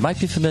 You might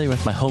be familiar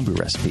with my homebrew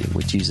recipe,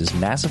 which uses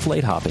massive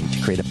late hopping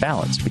to create a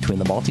balance between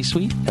the malty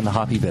sweet and the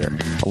hoppy bitter,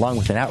 along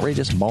with an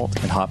outrageous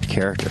malt and hop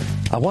character.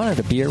 I wanted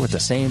a beer with the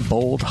same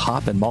bold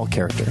hop and malt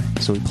character,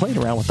 so we played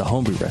around with the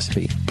homebrew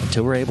recipe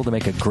until we were able to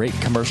make a great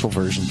commercial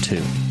version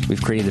too.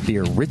 We've created a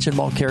beer rich in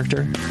malt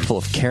character, full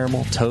of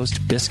caramel,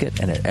 toast, biscuit,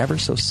 and an ever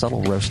so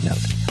subtle roast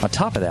note. On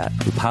top of that,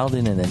 we piled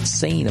in an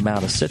insane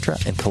amount of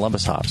Citra and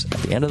Columbus hops at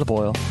the end of the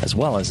boil, as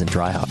well as in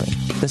dry hopping.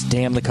 This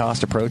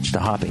damn-the-cost approach to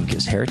hopping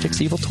gives Heretic's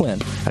Evil Twin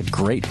a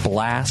great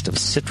blast of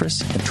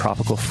citrus and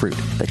tropical fruit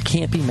that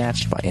can't be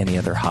matched by any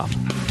other hop.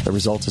 The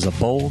result is a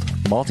bold,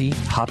 malty,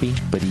 hoppy,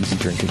 but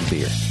easy-drinking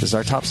beer. This is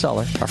our top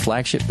seller, our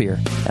flagship beer,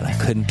 and I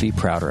couldn't be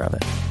prouder of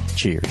it.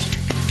 Cheers.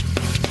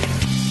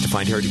 To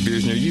find Heretic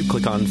beers near you,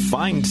 click on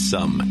Find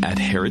Some at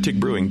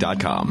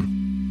hereticbrewing.com.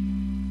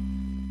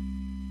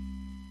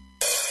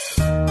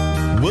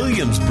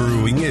 Williams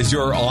Brewing is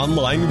your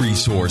online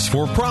resource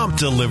for prompt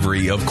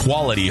delivery of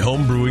quality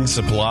home brewing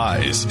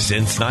supplies.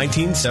 Since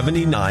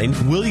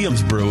 1979,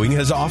 Williams Brewing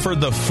has offered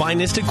the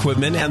finest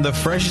equipment and the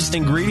freshest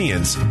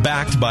ingredients,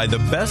 backed by the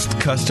best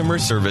customer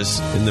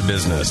service in the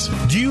business.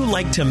 Do you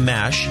like to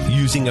mash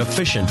using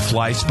efficient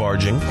fly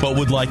sparging, but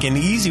would like an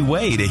easy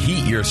way to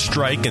heat your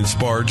strike and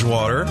sparge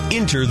water?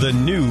 Enter the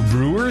new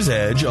Brewer's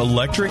Edge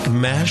electric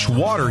mash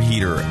water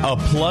heater, a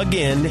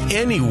plug-in,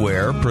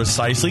 anywhere,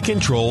 precisely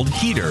controlled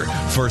heater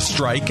for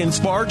strike and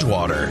sparge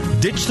water.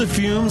 Ditch the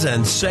fumes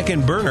and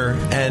second burner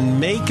and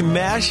make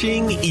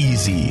mashing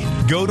easy.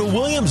 Go to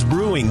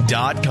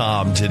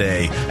williamsbrewing.com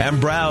today and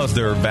browse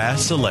their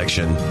vast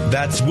selection.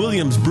 That's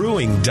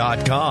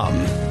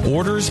williamsbrewing.com.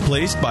 Orders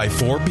placed by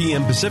 4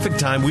 p.m. Pacific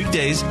Time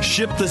weekdays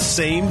ship the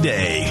same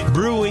day.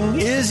 Brewing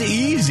is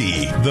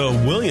easy the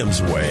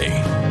Williams way.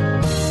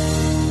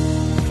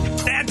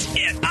 That's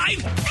it.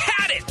 I've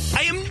had it.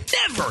 I am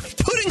never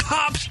putting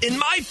hops in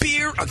my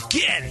beer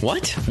again.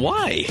 What?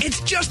 Why?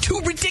 It's just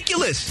too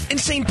ridiculous.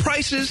 Insane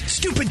prices,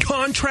 stupid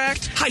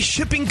contracts, high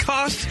shipping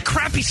costs,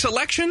 crappy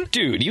selection.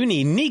 Dude, you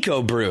need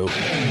Nico Brew.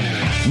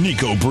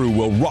 Nico Brew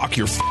will rock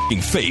your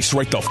f***ing face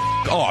right the f***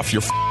 off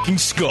your f***ing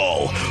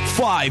skull.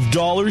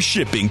 $5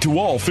 shipping to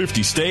all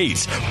 50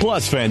 states,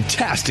 plus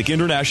fantastic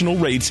international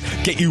rates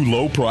get you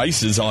low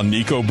prices on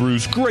Nico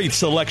Brew's great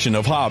selection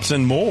of hops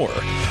and more.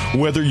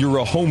 Whether you're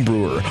a home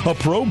brewer, a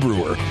pro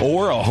brewer,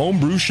 or a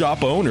homebrew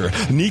shop owner,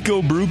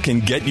 Nico Brew can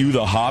get you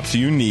the hops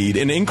you need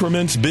in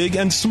increments big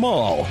and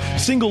small,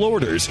 single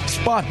orders,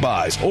 spot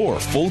buys, or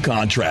full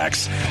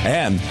contracts.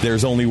 And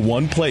there's only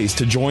one place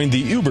to join the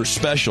uber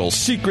special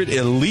secret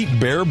elite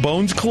bare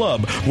bones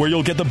club where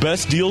you'll get the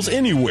best deals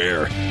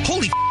anywhere.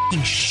 Holy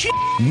shit!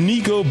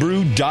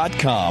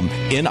 NicoBrew.com.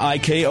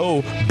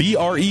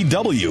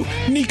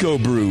 NIKOBREW. Nico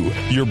Brew,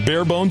 your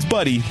bare bones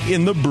buddy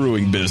in the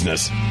brewing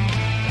business.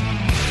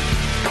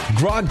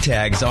 Grog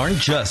tags aren't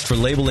just for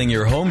labeling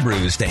your home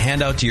brews to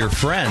hand out to your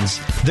friends.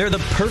 They're the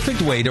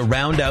perfect way to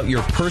round out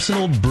your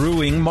personal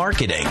brewing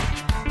marketing.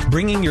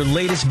 Bringing your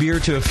latest beer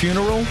to a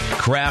funeral?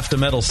 Craft a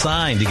metal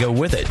sign to go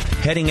with it.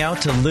 Heading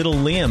out to little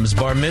Liam's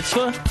bar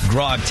mitzvah?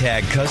 Grog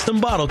Tag custom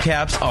bottle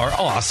caps are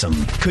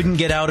awesome. Couldn't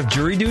get out of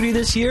jury duty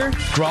this year?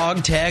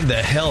 Grog Tag the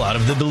hell out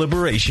of the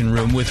deliberation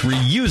room with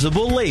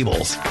reusable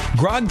labels.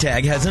 Grog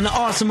Tag has an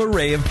awesome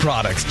array of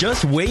products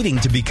just waiting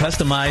to be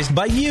customized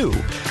by you.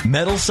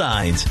 Metal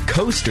signs,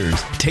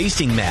 coasters,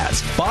 tasting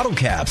mats, bottle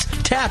caps,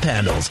 tap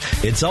handles.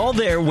 It's all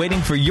there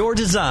waiting for your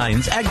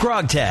designs at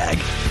Grog Tag.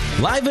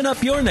 Liven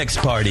up your next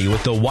party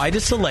with the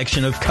widest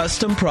selection of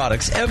custom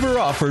products ever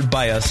offered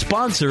by a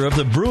sponsor of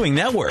the Brewing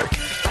Network.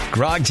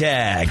 Grog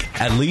Tag.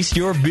 At least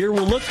your beer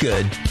will look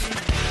good.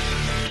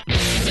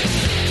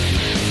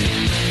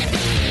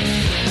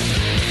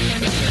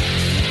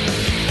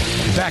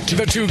 Back to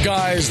the two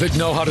guys that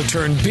know how to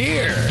turn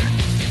beer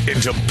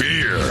into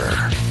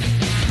beer.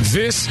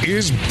 This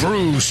is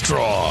Brew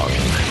Strong.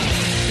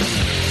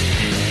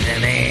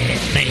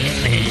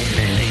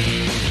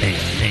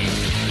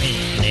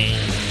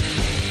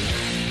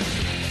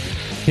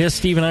 Yes,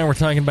 Steve and I were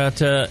talking about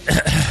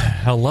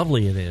how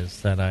lovely it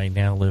is that I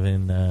now live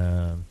in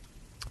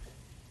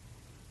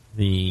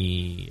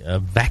the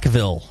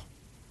Vacaville,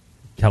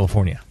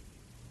 California.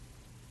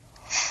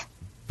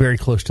 Very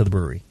close to the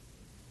brewery.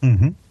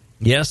 Mm-hmm.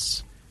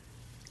 Yes.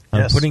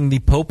 I'm putting the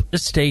Pope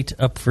Estate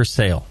up for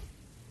sale.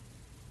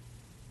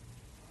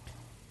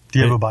 Do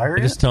you have a buyer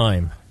yet? It is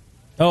time.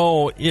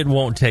 Oh, it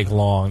won't take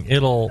long.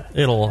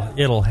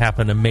 It'll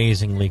happen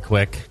amazingly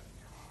quick.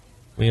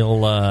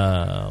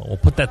 We'll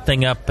put that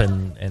thing up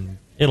and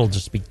it'll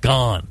just be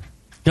gone.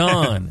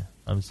 Gone,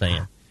 I'm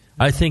saying.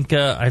 I think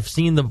I've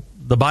seen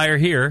the buyer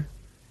here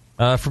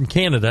from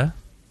Canada,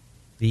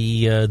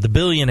 the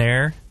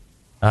billionaire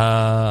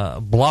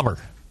Blobber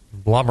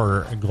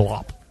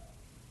Glop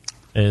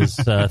is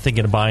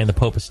thinking of buying the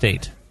Pope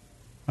Estate.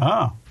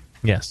 Oh.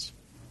 Yes.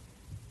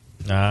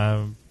 He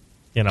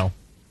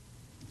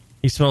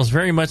smells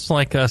very much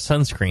like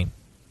sunscreen.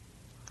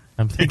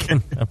 I'm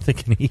thinking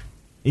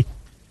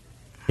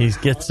he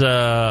gets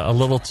a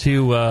little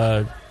too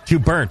too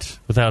burnt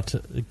without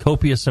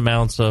copious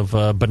amounts of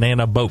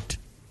banana boat.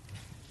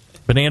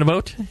 Banana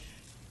boat?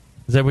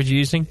 Is that what you're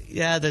using?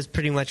 Yeah, that's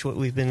pretty much what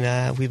we've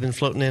been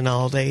floating in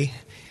all day.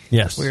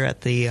 Yes. We're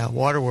at the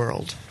Water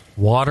World.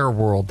 Water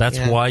World. That's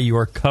why you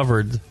are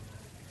covered.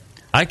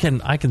 I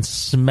can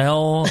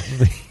smell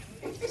the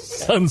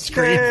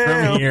sunscreen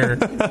from here.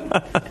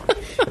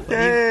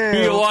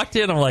 You walked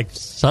in, I'm like,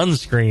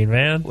 sunscreen,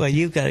 man. Well,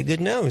 you've got a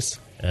good nose.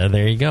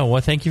 There you go.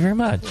 Well, thank you very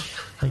much.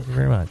 Thank you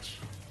very much.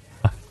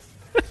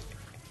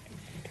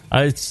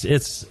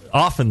 It's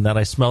often that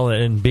I smell it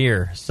in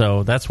beer,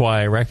 so that's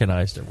why I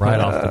recognized it right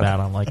off the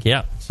bat. I'm like,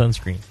 yeah,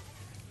 sunscreen.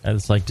 And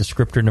it's like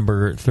descriptor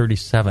number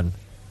 37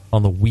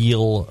 on the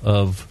wheel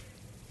of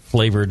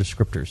flavor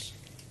descriptors.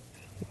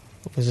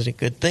 Was it a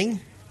good thing?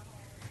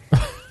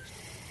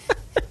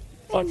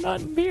 Well,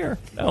 not in beer.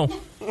 No.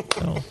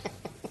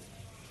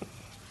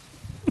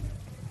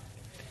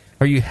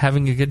 Are you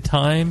having a good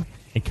time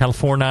in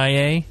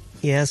California?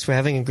 Yes, we're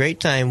having a great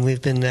time.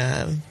 We've been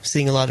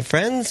seeing a lot of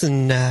friends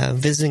and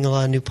visiting a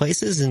lot of new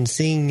places and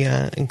seeing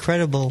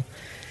incredible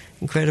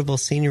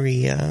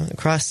scenery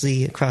across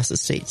the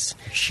states.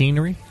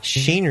 Scenery, yeah.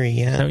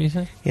 Is that what you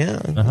said? Yeah,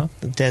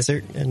 the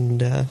desert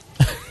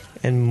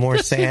and more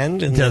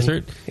sand and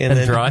desert then,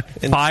 and dry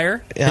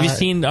fire. Have you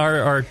seen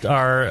our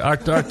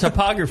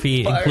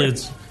topography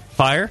includes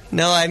fire?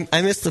 No,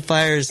 I missed the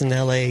fires in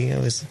L.A. I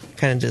was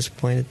kind of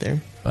disappointed there.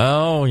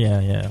 Oh,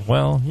 yeah.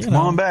 Well, come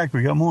on back.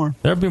 We got more.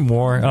 There'll be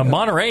more.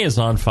 Monterey is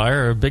on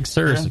fire. Big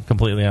Sur is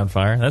completely on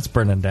fire. That's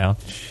burning down.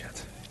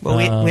 Shit. Well,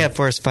 we have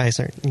forest fires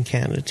in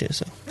Canada, too,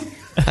 so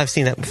I've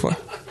seen that before.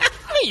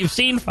 You've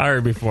seen fire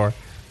before.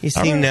 You've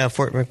seen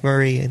Fort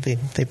McMurray.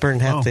 They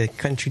burned half the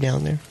country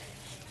down there.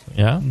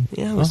 Yeah?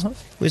 Yeah, it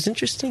was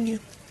interesting. Yeah.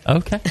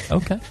 Okay. All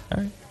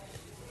right.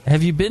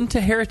 Have you been to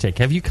Heretic?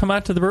 Have you come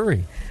out to the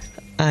brewery?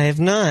 I have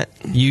not.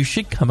 You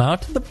should come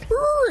out to the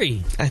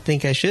brewery. I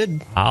think I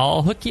should.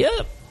 I'll hook you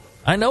up.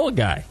 I know a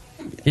guy.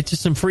 Get you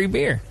some free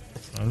beer.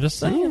 I'm just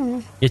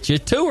saying. Get you a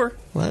tour.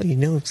 Well, you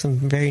know some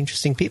very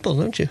interesting people,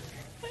 don't you?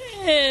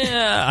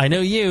 Yeah, I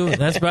know you.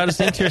 That's about as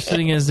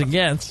interesting as it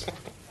gets.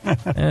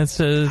 It's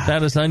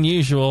that is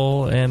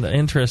unusual and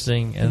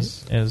interesting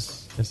as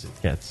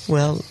it gets.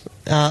 Well,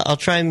 I'll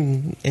try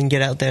and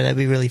get out there. That'd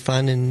be really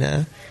fun, and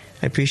I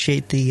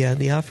appreciate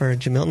the offer,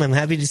 Jim Milton. I'm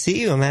happy to see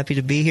you. I'm happy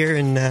to be here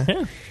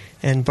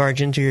and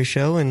barge into your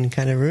show and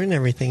kind of ruin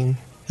everything.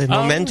 The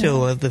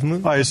memento of the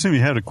movie. I assume you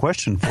had a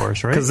question for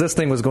us, right? Because this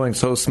thing was going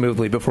so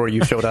smoothly before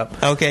you showed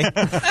up. Okay.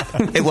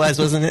 It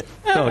wasn't it?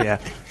 Oh, yeah.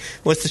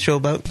 What's the show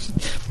about?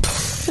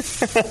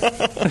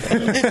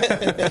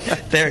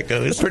 There it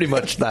goes. Pretty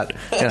much that.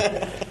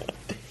 Yeah.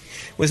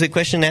 Was it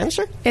question and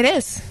answer? It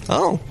is.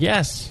 Oh.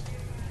 Yes.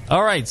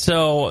 All right,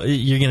 so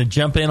you're going to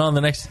jump in on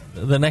the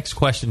next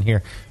question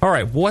here. All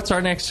right, what's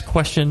our next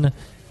question,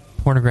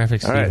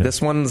 Pornographic Steven? All right,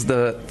 this one's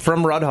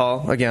from Rod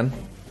Hall, again.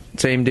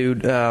 Same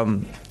dude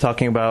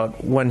talking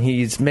about when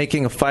he's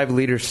making a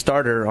 5-liter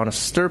starter on a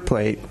stir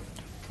plate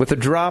with a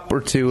drop or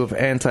two of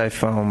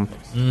anti-foam,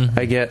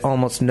 I get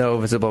almost no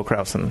visible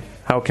Krausen.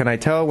 How can I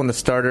tell when the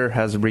starter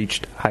has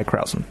reached high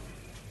Krausen?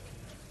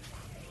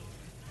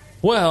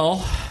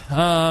 Well,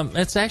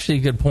 that's actually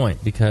a good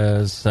point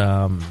because,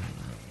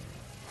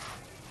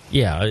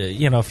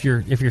 if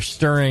you're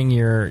stirring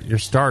your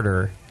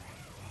starter,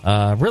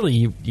 really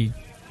you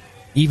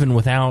even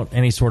without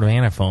any sort of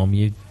anti-foam,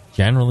 you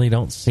generally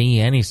don't see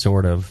any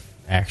sort of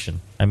action.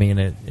 I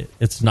mean,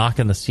 it's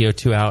knocking the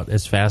CO2 out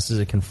as fast as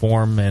it can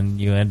form, and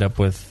you end up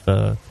with,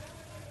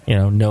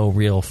 no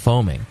real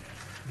foaming.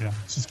 Yeah,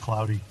 it's just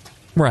cloudy.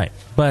 Right,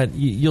 but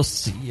you'll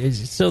see.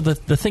 So the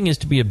thing is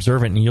to be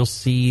observant, and you'll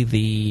see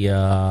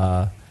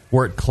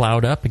where it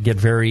cloud up and get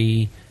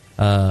very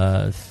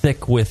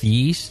thick with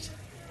yeast,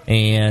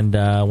 and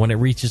when it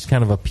reaches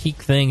kind of a peak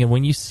thing, and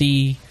when you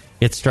see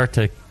it start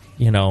to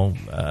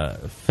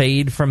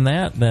fade from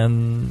that,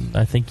 then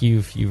I think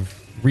you've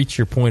reached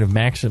your point of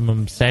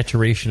maximum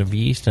saturation of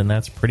yeast, and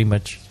that's pretty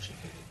much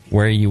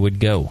where you would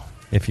go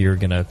if you're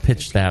going to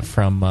pitch that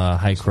from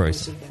high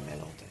Krausen.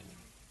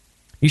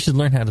 You should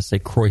learn how to say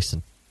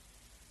Krausen.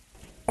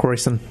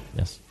 Krausen?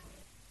 Yes.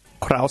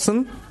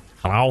 Krausen?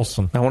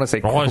 Krausen. I want to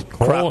say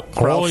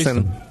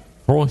Krausen.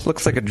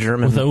 Looks like a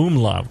German. With an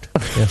umlaut.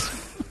 Yes.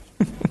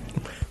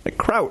 Like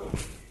kraut.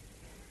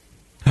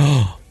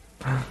 Oh.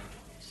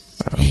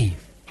 Steve.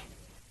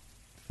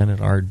 Offended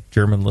our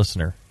German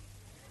listener.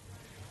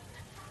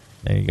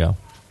 There you go.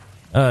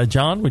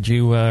 John, would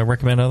you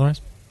recommend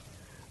otherwise?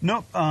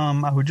 Nope.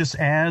 I would just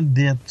add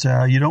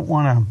that you don't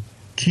want to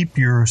keep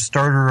your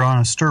starter on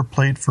a stir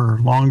plate for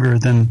longer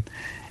than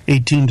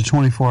 18 to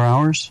 24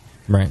 hours.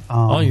 Right.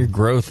 All your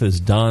growth is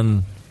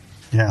done.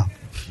 Yeah.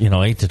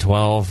 8 to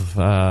 12,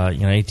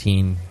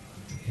 18,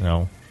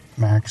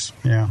 max.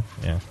 Yeah.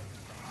 Yeah.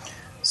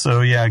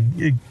 So yeah,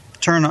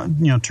 turn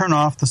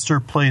off the stir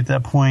plate at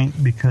that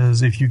point,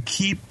 because if you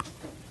keep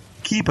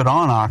it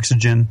on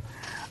oxygen,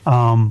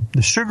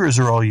 the sugars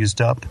are all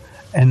used up,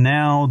 and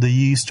now the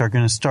yeast are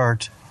going to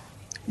start,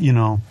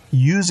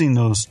 using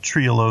those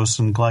trehalose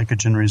and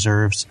glycogen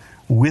reserves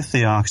with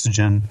the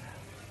oxygen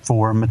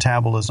for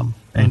metabolism,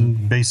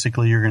 and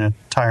basically you're going to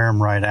tire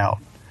them right out.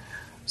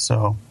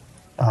 So,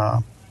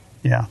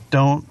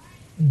 don't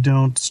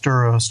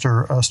stir a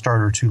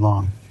starter too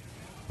long.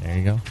 There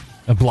you go.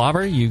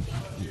 Blobber,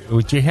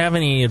 would you have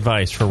any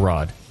advice for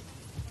Rod?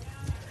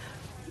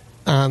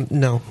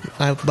 No,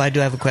 I do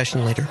have a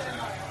question later.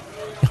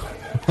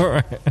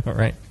 All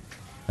right.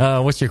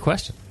 What's your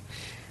question?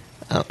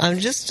 I'm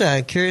just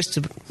curious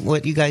to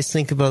what you guys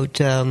think about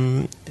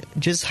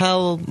just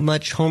how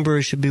much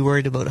homebrewers should be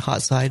worried about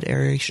hot side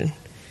aeration.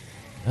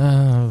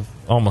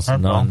 Almost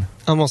none.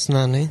 Almost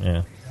none, eh?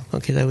 Yeah.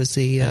 Okay, that was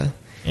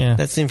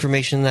that's the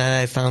information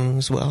that I found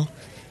as well.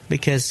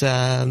 Because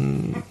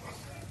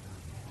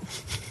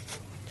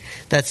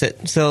that's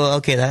it. So,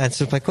 okay, that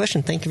answers my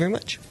question. Thank you very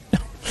much.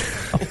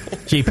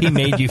 JP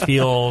made you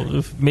feel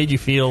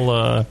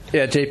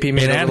JP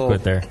made a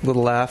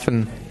little laugh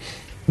and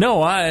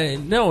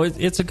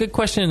it's a good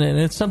question, and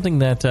it's something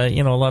that a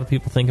lot of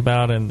people think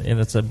about, and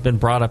it's been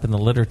brought up in the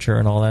literature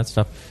and all that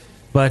stuff.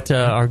 But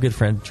our good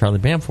friend Charlie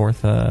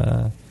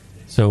Bamforth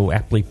so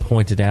aptly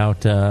pointed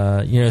out,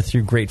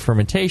 through great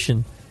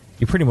fermentation,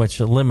 you pretty much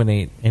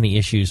eliminate any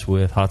issues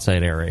with hot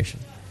side aeration.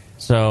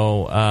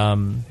 So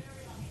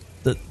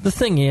the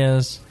thing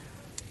is,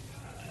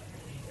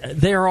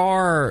 there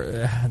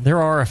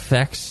are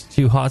effects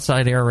to hot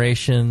side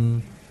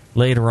aeration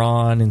later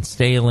on in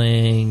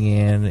staling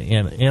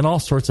and all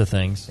sorts of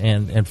things,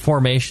 and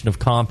formation of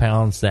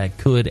compounds that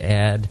could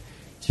add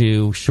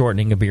to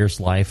shortening a beer's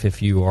life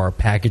if you are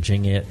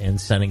packaging it and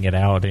sending it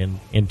out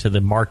into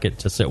the market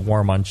to sit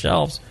warm on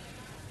shelves.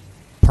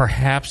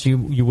 Perhaps you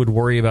would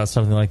worry about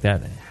something like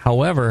that.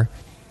 However,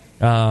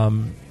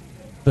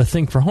 the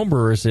thing for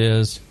homebrewers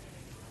is,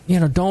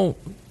 don't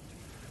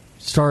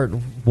start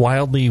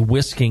wildly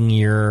whisking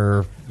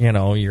your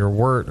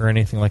wort or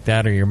anything like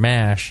that, or your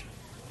mash.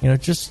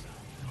 Just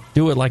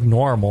do it like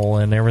normal,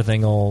 and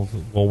everything will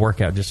work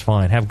out just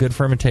fine. Have good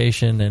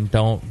fermentation, and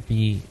don't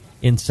be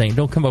insane.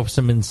 Don't come up with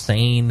some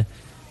insane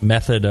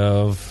method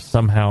of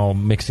somehow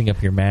mixing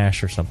up your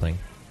mash or something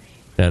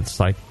that's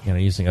like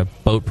using a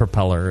boat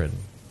propeller and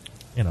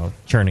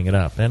churning it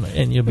up,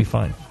 and you'll be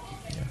fine.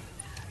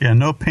 Yeah,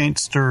 no paint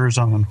stirrers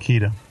on the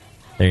Makita.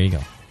 There you go.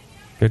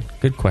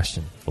 Good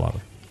question, Flobber.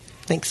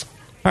 Thanks.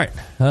 All right,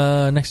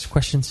 next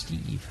question,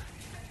 Steve.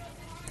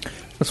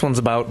 This one's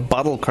about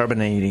bottle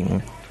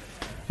carbonating.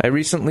 I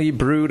recently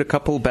brewed a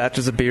couple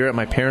batches of beer at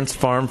my parents'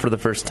 farm for the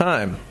first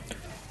time.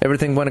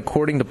 Everything went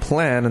according to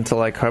plan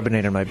until I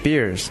carbonated my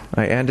beers.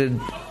 I added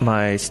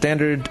my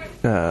standard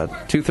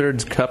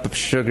 2/3 cup of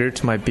sugar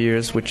to my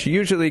beers, which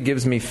usually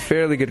gives me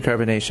fairly good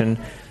carbonation,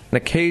 and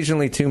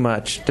occasionally too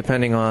much,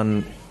 depending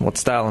on what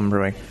style I'm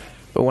brewing.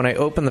 But when I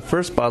opened the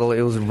first bottle,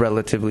 it was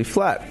relatively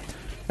flat.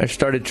 I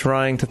started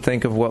trying to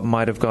think of what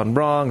might have gone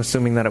wrong,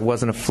 assuming that it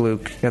wasn't a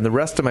fluke, and the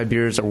rest of my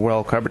beers are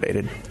well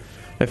carbonated.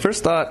 My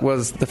first thought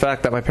was the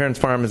fact that my parents'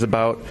 farm is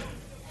about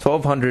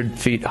 1,200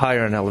 feet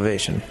higher in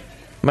elevation.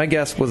 My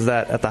guess was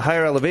that at the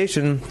higher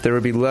elevation, there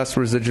would be less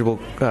residual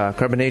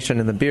carbonation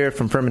in the beer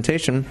from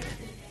fermentation,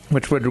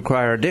 which would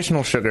require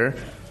additional sugar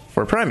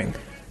for priming.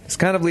 This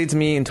kind of leads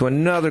me into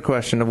another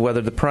question of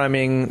whether the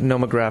priming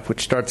nomograph,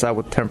 which starts out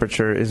with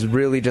temperature, is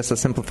really just a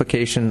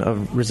simplification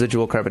of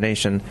residual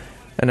carbonation,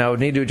 and I would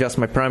need to adjust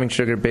my priming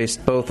sugar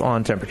based both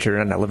on temperature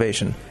and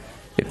elevation.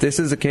 If this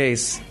is the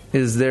case,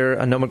 is there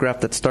a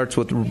nomograph that starts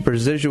with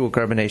residual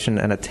carbonation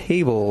and a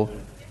table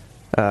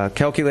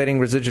calculating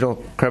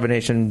residual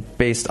carbonation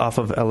based off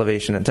of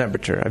elevation and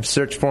temperature? I've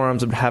searched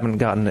forums but haven't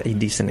gotten a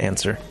decent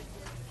answer.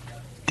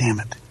 Damn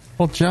it.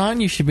 Well,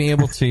 John, you should be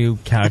able to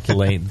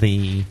calculate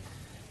the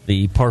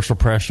partial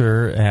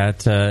pressure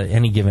at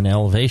any given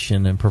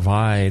elevation and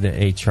provide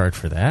a chart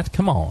for that.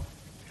 Come on.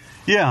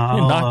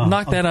 Yeah.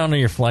 Knock that out on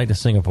your flight to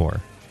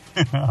Singapore.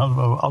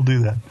 I'll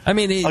do that. I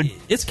mean,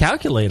 it's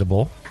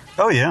calculatable.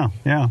 Oh, yeah,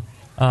 yeah.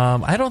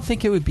 I don't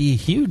think it would be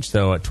huge,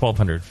 though, at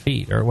 1,200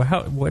 feet. Or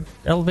what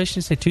elevation did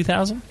you say,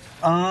 2,000?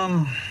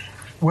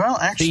 Well,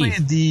 actually,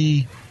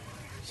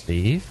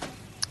 Steve,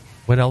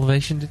 what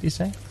elevation did you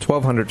say?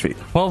 1,200 feet.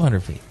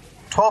 1,200 feet.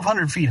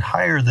 1,200 feet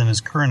higher than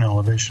his current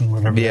elevation,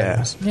 whatever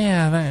that is.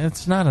 Yeah,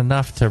 it's not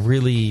enough to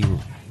really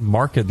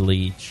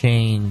markedly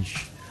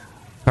change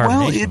carbonation.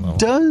 Well, it level.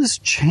 does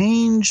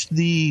change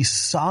the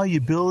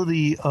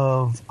solubility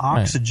of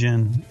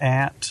oxygen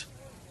at...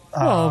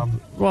 oxygen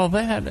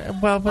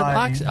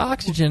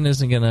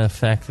isn't going to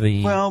affect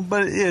the... Well,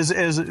 but it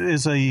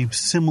is a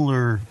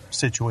similar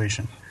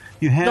situation.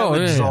 You have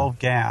dissolved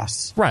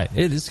gas. Right.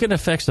 It's going to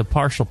affect the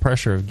partial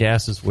pressure of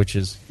gases, which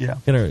is going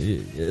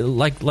to,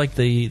 like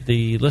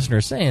the listener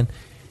is saying,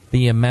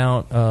 the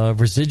amount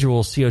of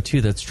residual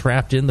CO2 that's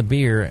trapped in the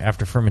beer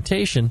after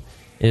fermentation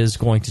is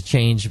going to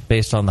change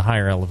based on the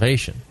higher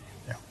elevation.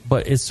 Yeah.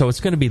 But it's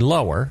going to be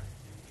lower.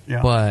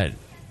 Yeah. But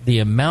the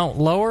amount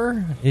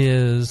lower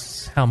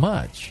is how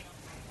much?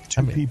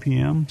 2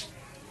 ppm.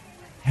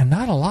 And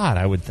not a lot,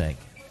 I would think.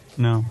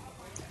 No.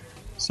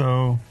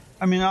 So,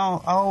 I mean,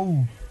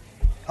 I'll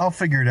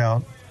figure it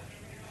out.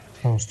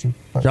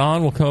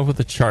 John will come up with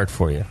a chart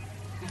for you.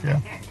 Yeah.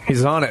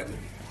 He's on it.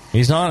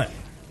 He's on it.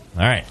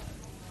 All right.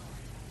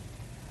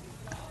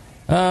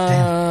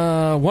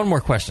 One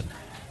more question.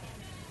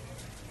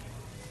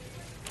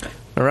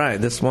 All right,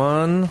 this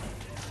one.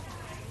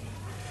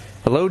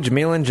 Hello,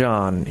 Jamil and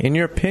John. In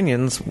your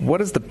opinions, what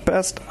is the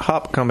best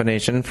hop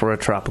combination for a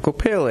tropical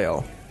pale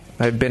ale?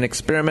 I've been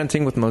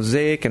experimenting with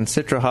Mosaic and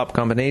Citra hop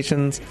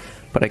combinations,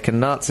 but I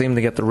cannot seem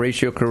to get the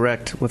ratio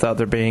correct without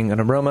there being an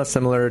aroma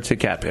similar to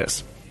cat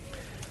piss.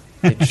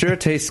 It sure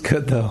tastes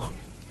good, though.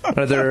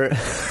 Are there...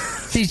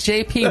 See,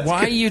 JP,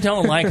 why you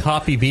don't like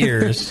hoppy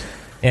beers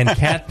and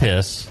cat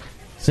piss,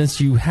 since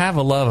you have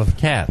a love of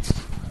cats?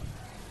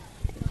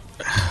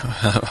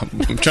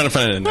 I'm trying to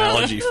find an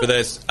analogy for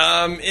this.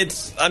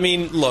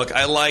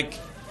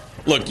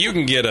 Look, you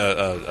can get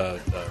a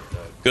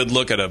good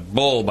look at a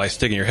bull by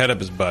sticking your head up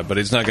his butt, but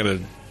it's not going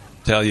to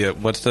tell you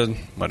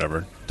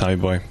whatever, Tommy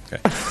Boy.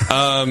 Okay.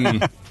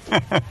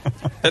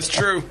 That's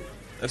true.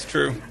 That's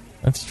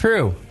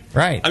true.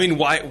 Right. I mean,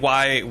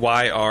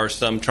 why are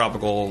some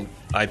tropical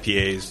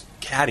IPAs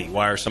catty?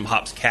 Why are some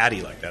hops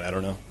catty like that? I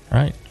don't know.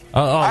 Right.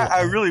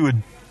 I really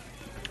would.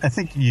 I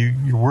think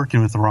you're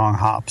working with the wrong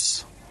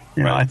hops.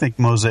 You know, I think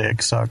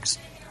Mosaic sucks.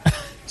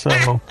 So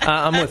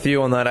I'm with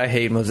you on that. I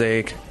hate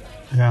Mosaic.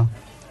 Yeah.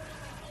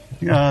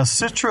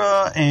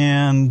 Citra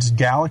and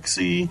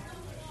Galaxy.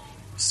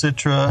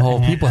 Citra.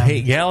 Oh, people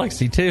hate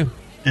Galaxy too.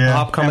 Yeah.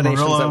 Hop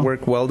combinations Amarillo. that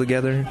work well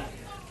together.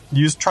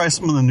 Try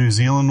some of the New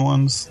Zealand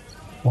ones.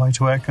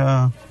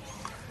 Waitueka.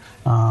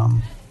 A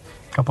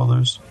couple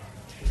others.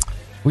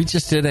 We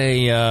just did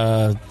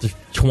a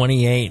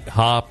 28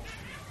 hop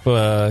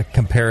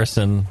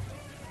comparison.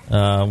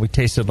 We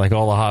tasted like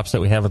all the hops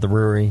that we have at the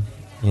brewery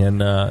in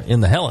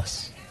the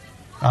Helles.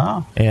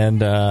 Oh.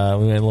 And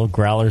we made little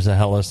growlers of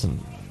Helles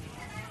and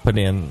put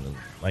in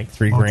like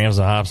 3 grams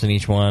of hops in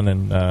each one,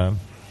 and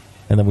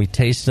then we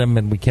tasted them,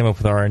 and we came up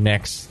with our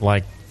next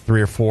like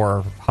 3 or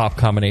 4 hop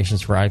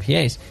combinations for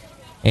IPAs.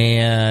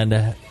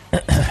 And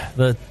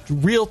the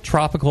real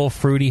tropical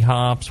fruity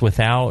hops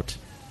without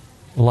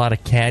a lot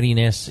of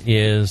cattiness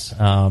is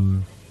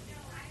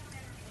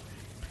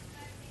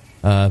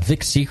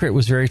Vic's Secret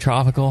was very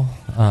tropical.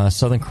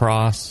 Southern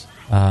Cross,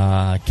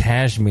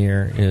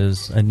 Cashmere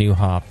is a new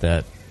hop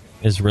that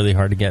is really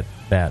hard to get.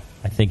 That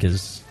I think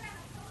is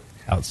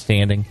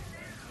outstanding.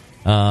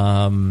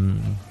 I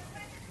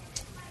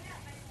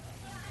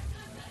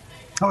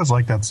always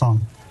like that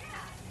song.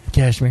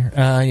 Cashmere,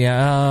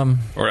 yeah.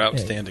 Or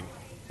Outstanding.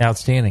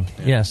 Outstanding,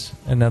 yeah. Yes.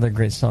 Another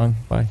great song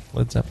by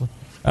Led Zeppelin.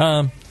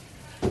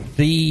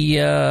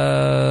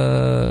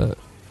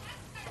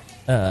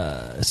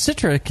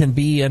 Citra can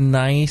be a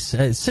nice...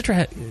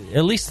 Citra,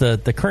 at least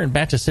the current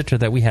batch of Citra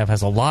that we have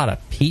has a lot of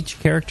peach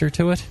character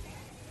to it.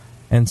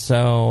 And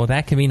so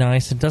that can be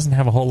nice. It doesn't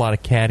have a whole lot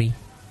of catty.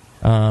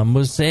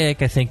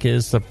 Mosaic, I think,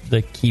 is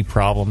the key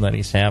problem that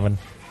he's having.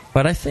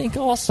 But I think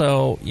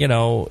also,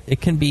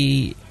 it can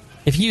be...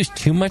 If you use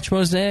too much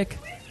Mosaic,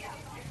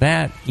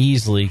 that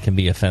easily can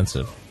be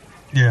offensive.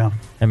 Yeah.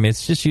 I mean,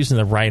 it's just using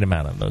the right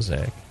amount of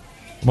Mosaic.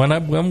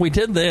 When we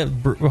did the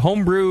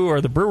homebrew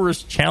or the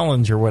Brewers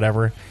Challenge or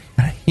whatever,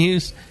 I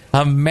used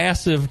a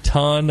massive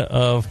ton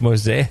of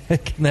Mosaic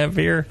in that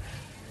beer.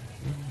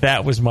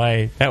 That was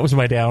my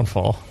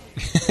downfall.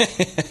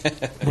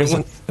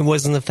 It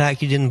wasn't the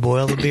fact you didn't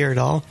boil the beer at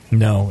all?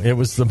 No, it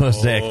was the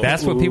Mosaic.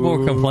 That's what people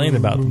were complaining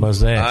about, the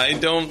Mosaic. I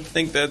don't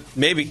think that...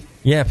 Maybe.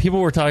 Yeah, people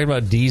were talking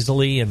about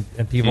diesel-y,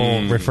 and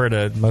people refer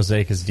to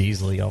Mosaic as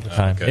diesel-y all the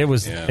time. Okay. It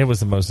was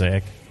the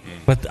Mosaic.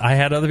 But I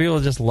had other people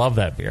that just love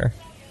that beer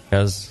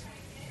because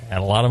it had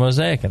a lot of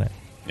Mosaic in it.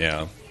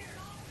 Yeah.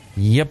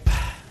 Yep.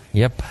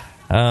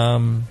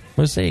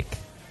 Mosaic.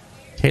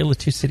 Tale of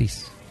Two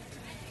Cities.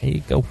 There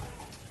you go.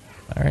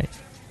 All right.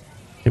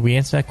 Did we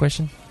answer that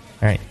question?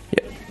 All right.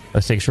 Yep.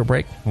 Let's take a short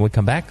break. When we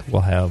come back,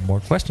 we'll have more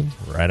questions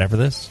right after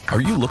this.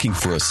 Are you looking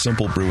for a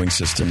simple brewing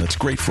system that's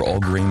great for all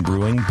grain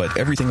brewing, but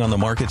everything on the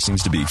market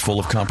seems to be full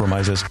of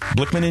compromises?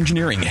 Blickman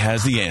Engineering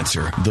has the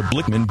answer. The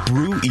Blickman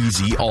Brew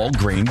Easy All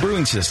Grain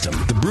Brewing System.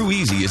 The Brew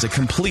Easy is a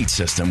complete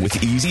system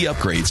with easy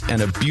upgrades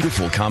and a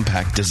beautiful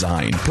compact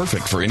design,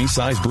 perfect for any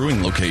size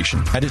brewing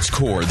location. At its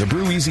core, the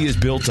Brew Easy is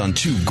built on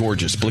 2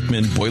 gorgeous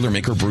Blickman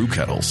Boilermaker brew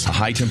kettles, a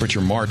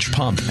high-temperature March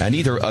pump, and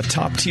either a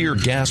top-tier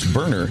gas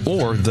burner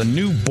or the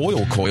new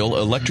Boil Coil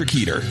electric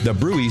heater. The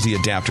Brew Easy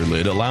adapter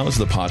lid allows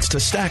the pots to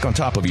stack on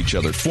top of each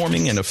other,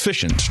 forming an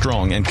efficient,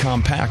 strong, and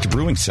compact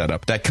brewing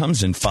setup that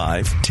comes in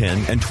 5, 10,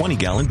 and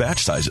 20-gallon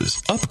batch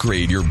sizes.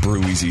 Upgrade your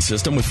Brew Easy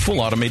system with full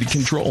automated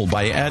control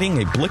by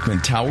adding a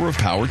Blickman Tower of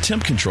Power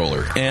temp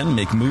controller and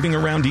make moving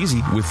around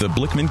easy with the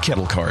Blickman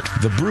Kettle Cart.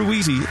 The Brew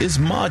Easy is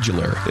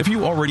modular. If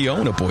you already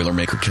own a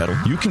Boilermaker kettle,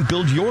 you can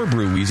build your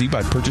Brew Easy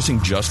by purchasing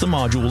just the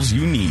modules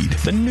you need.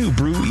 The new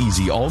Brew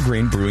Easy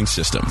all-grain brewing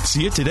system.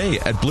 See it today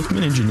at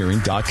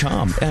BlickmanEngineering.com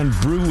and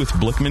brew with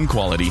Blickman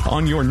quality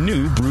on your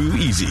new Brew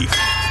Easy.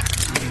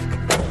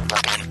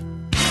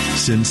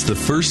 Since the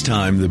first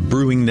time the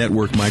Brewing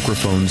Network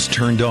microphones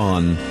turned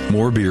on,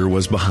 more beer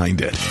was behind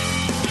it.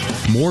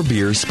 More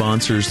Beer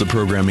sponsors the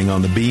programming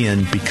on the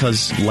BN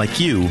because, like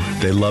you,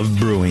 they love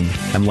brewing.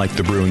 And like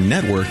the Brewing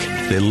Network,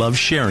 they love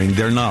sharing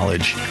their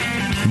knowledge.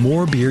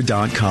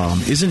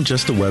 Morebeer.com isn't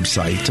just a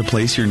website to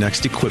place your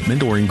next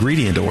equipment or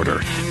ingredient order.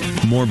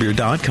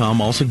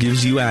 Morebeer.com also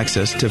gives you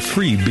access to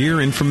free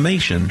beer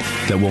information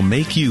that will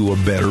make you a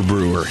better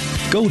brewer.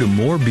 Go to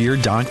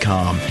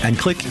morebeer.com and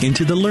click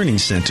into the Learning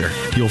Center.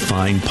 You'll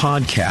find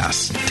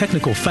podcasts,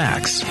 technical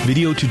facts,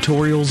 video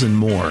tutorials, and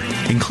more,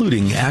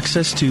 including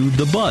access to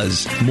The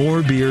Buzz,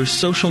 More Beer's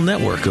social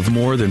network of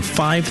more than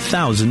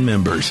 5,000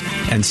 members.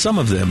 And some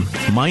of them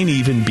might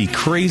even be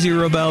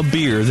crazier about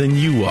beer than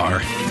you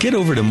are. Get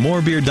over to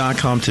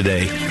morebeer.com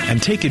today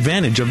and take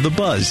advantage of The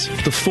Buzz,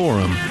 the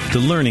forum, the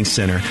Learning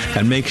Center,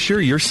 and make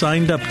sure you're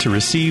signed up to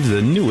receive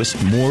the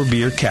newest More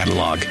Beer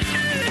catalog.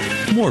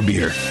 More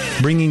Beer,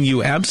 bringing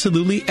you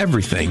absolutely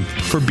everything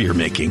for beer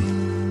making.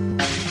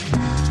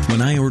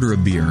 When I order a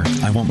beer,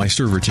 I want my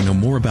server to know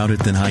more about it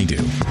than I do.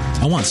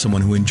 I want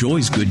someone who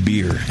enjoys good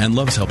beer and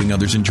loves helping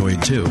others enjoy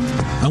it too.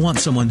 I want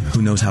someone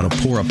who knows how to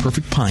pour a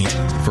perfect pint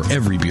for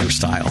every beer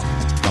style.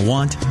 I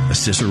want a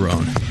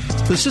Cicerone.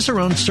 The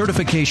Cicerone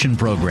Certification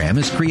Program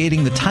is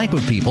creating the type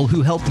of people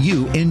who help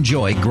you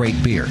enjoy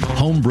great beer.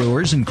 Home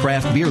brewers and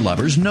craft beer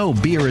lovers know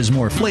beer is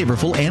more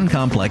flavorful and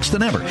complex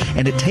than ever,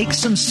 and it takes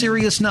some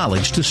serious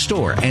knowledge to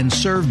store and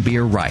serve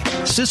beer right.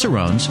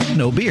 Cicerones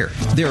know beer.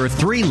 There are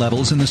 3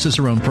 levels in the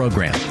Cicerone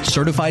program: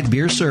 Certified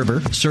Beer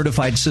Server,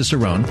 Certified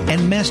Cicerone,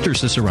 and Master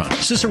Cicerone.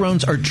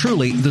 Cicerones are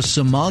truly the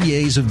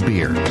sommeliers of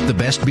beer. The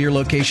best beer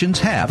locations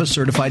have a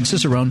Certified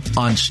Cicerone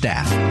on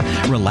staff.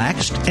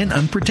 Relaxed and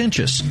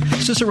unpretentious.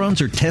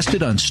 Cicerones are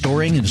tested on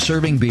storing and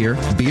serving beer,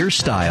 beer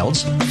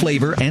styles,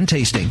 flavor and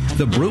tasting,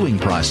 the brewing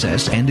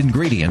process and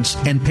ingredients,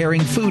 and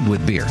pairing food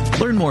with beer.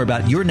 Learn more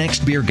about your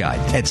next beer guide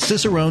at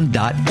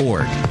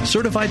cicerone.org.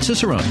 Certified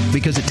Cicerone,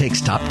 because it takes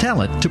top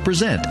talent to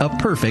present a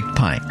perfect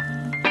pint.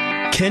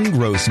 Ken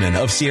Grossman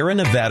of Sierra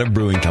Nevada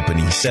Brewing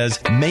Company says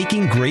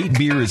making great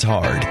beer is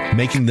hard.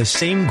 Making the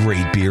same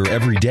great beer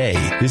every day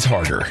is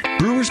harder.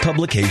 Brewers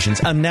Publications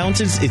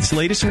announces its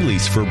latest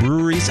release for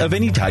breweries of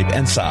any type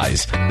and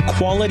size.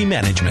 Quality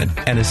Management,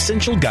 an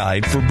essential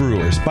guide for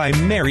brewers by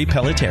Mary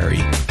Pelletieri.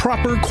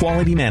 Proper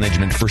quality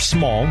management for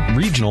small,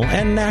 regional,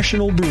 and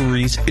national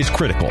breweries is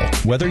critical.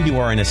 Whether you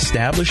are an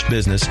established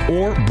business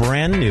or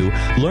brand new,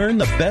 learn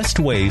the best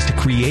ways to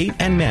create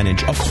and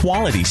manage a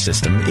quality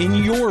system in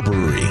your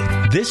brewery.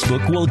 This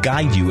book will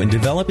guide you in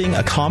developing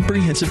a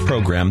comprehensive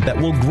program that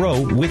will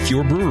grow with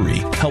your brewery,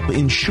 help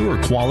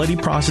ensure quality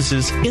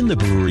processes in the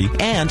brewery,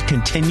 and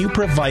continue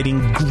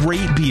providing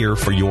great beer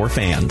for your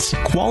fans.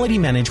 Quality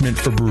management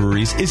for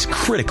breweries is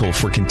critical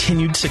for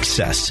continued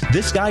success.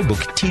 This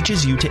guidebook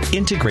teaches you to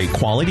integrate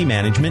quality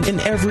management in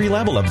every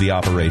level of the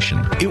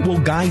operation. It will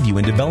guide you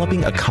in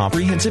developing a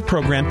comprehensive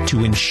program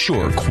to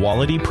ensure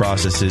quality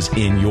processes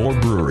in your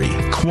brewery.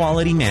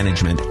 Quality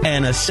Management,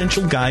 an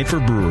essential guide for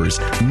brewers,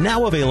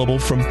 now available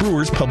from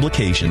Brewers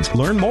Publications.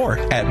 Learn more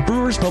at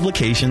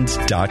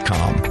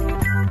brewerspublications.com.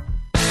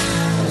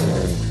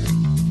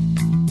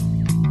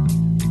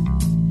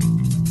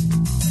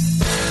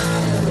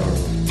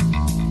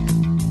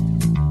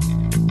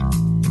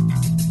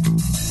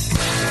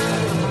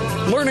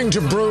 Learning to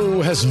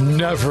brew has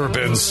never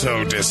been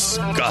so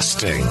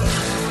disgusting.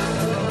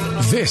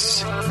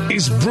 This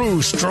is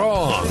Brew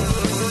Strong.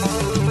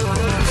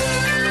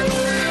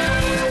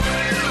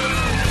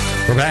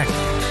 We're back.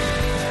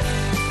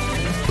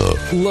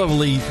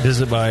 Lovely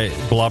visit by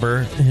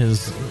Blobber,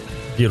 his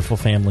beautiful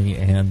family,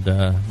 and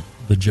the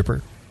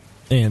Jipper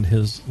and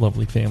his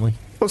lovely family.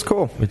 That was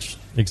cool. Which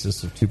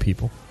consists of 2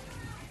 people.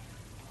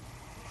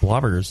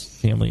 Blobber's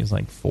family is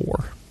like 4.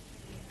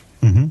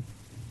 Mm-hmm.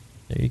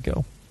 There you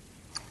go.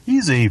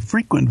 He's a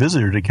frequent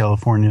visitor to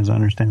California, as I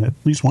understand it, at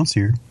least once a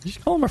year. You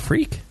just call him a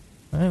freak.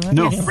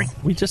 Freak.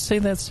 We just say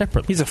that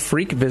separately. He's a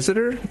freak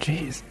visitor?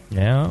 Jeez.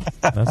 Yeah,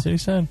 that's what he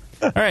said.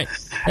 All right.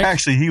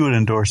 Actually, he would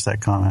endorse that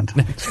comment.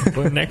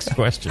 Next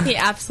question. He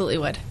absolutely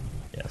would.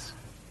 Yes.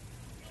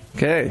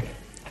 Okay.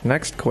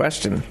 Next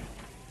question.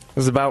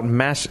 This is about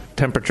mash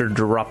temperature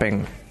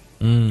dropping.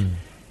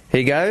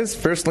 Hey guys,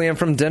 firstly I'm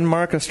from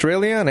Denmark,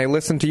 Australia, and I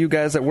listen to you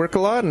guys at work a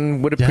lot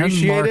and would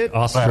appreciate it.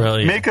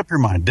 Australia. Make up your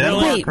mind.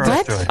 Denmark or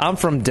Australia? I'm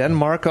from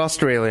Denmark,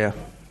 Australia.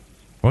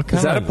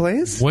 Is that a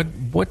place?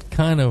 What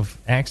kind of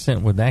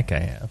accent would that guy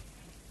have?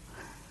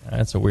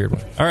 That's a weird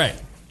one. All right.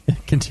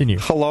 Continue.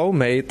 Hello,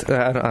 mate.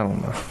 I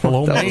don't know.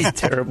 Hello, that mate. was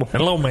terrible.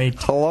 Hello, mate.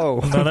 Hello.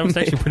 No, that was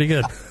actually pretty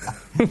good.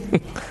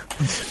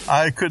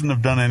 I couldn't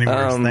have done any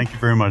worse. Thank you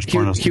very much,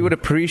 Porno. He would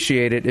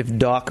appreciate it if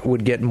Doc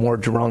would get more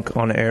drunk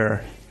on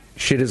air.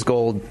 Shit is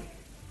gold.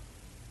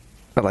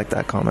 I like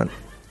that comment.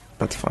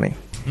 That's funny.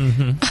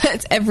 Mm-hmm.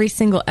 It's every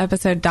single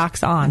episode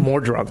Doc's on.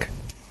 More drunk.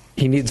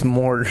 He needs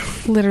more.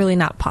 Literally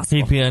not possible.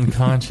 He'd be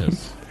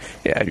unconscious.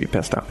 Yeah, I'd be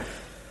pissed out.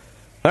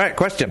 All right,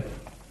 question.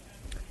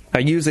 I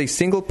use a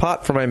single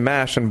pot for my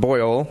mash and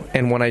boil,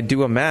 and when I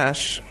do a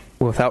mash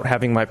without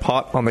having my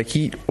pot on the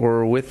heat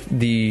or with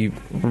the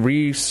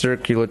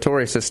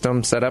recirculatory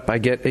system set up, I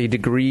get a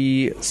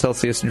degree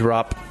Celsius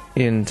drop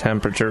in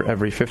temperature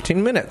every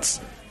 15 minutes.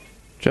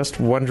 Just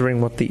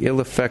wondering what the ill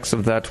effects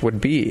of that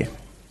would be.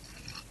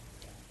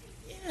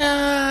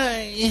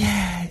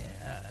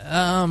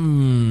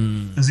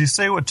 Does he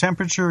say what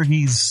temperature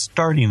he's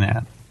starting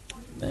at?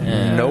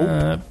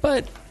 Nope.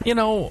 But,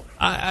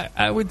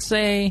 I would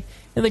say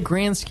in the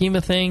grand scheme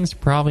of things,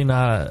 probably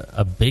not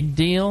a big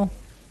deal.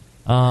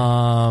 In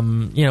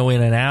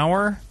an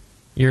hour,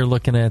 you're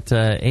looking at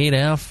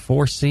 8F,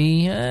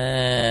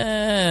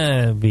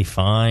 4C, be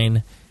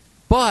fine.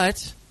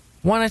 But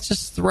why not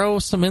just throw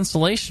some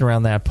insulation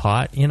around that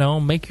pot?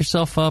 Make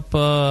yourself up,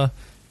 a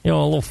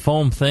little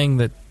foam thing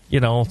that,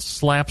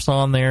 slaps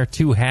on there,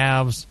 2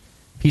 halves,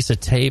 piece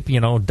of tape,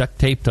 duct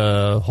tape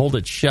to hold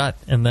it shut,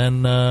 and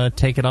then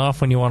take it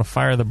off when you want to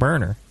fire the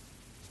burner.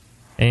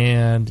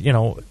 And,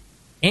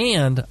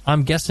 and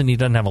I'm guessing he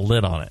doesn't have a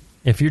lid on it.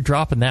 If you're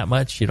dropping that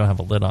much, you don't have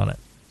a lid on it.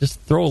 Just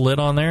throw a lid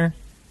on there,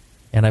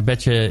 and I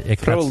bet you it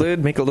throw a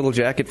lid, make a little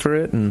jacket for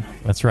it, and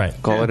that's right.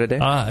 Call it a day.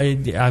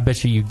 I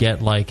bet you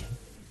get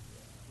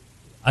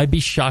I'd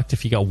be shocked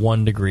if you got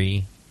 1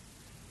 degree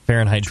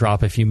Fahrenheit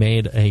drop if you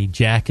made a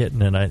jacket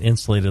and an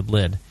insulated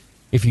lid.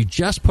 If you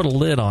just put a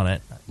lid on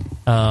it,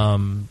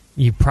 I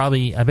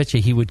bet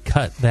you he would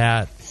cut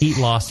that heat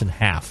loss in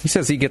half. He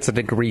says he gets a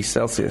degree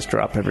Celsius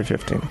drop every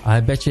 15. I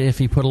bet you if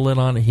he put a lid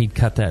on it, he'd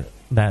cut that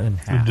in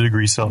half. A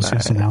degree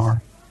Celsius an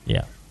hour.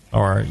 Yeah.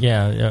 Or,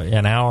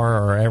 an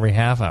hour or every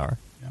half hour.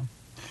 Yeah.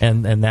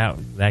 And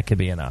that could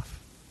be enough.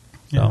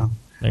 So,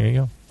 there you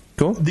go.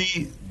 Cool.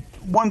 The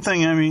one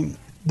thing,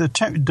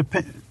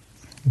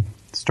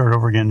 start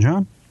over again,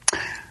 John.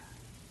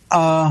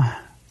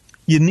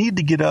 You need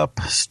to get up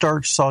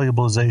starch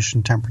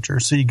solubilization temperature.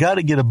 So you got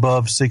to get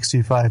above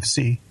 65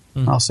 C.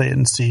 I'll say it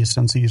in C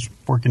since he's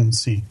working in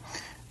C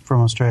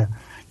from Australia.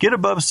 Get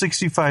above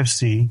 65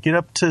 C. Get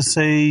up to,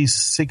 say,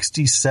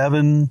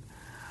 67,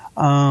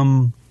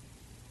 and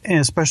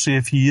especially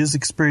if he is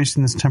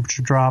experiencing this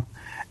temperature drop.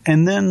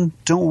 And then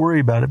don't worry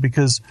about it,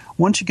 because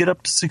once you get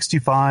up to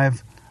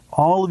 65,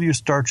 all of your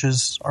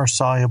starches are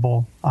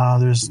soluble.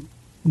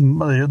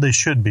 They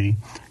should be.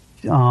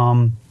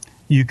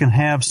 You can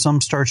have some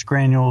starch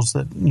granules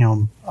that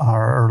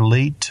are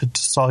late to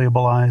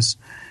solubilize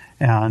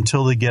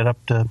until they get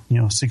up to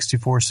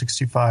 64,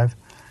 65.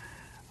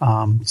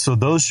 So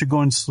those should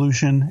go in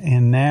solution.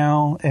 And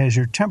now, as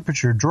your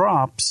temperature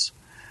drops,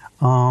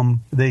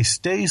 they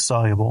stay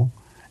soluble.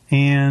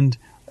 And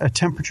a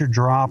temperature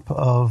drop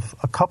of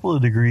a couple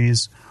of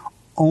degrees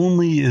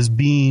only is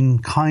being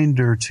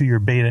kinder to your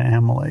beta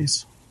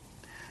amylase.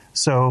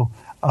 So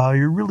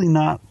you're really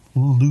not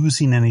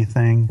losing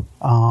anything.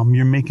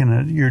 You're making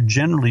a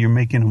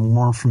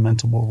more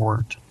fermentable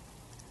wort.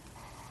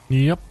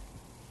 Yep.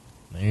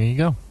 There you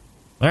go.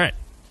 All right.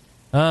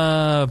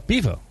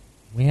 Bevo,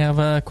 we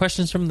have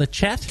questions from the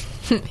chat?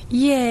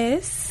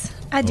 Yes,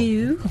 I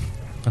do.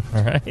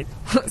 All right.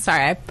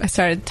 Sorry, I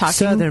started talking.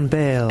 Southern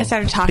Belle. I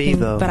started talking,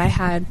 Bevo. but I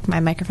had my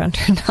microphone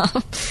turned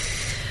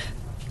off.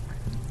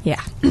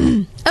 Yeah.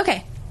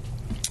 Okay.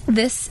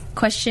 This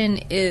question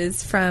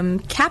is from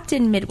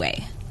Captain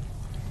Midway.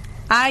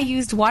 I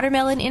used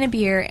watermelon in a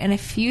beer and a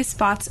few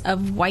spots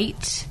of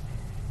white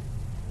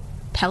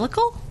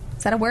pellicle.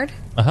 Is that a word?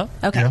 Uh-huh.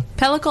 Okay. Yeah.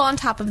 Pellicle on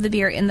top of the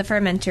beer in the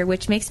fermenter,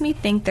 which makes me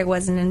think there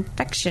was an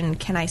infection.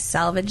 Can I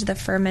salvage the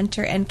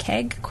fermenter and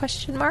keg? ?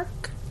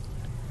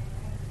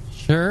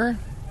 Sure.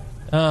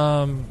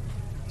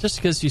 Just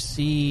because you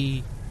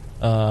see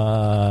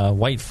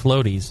white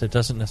floaties, it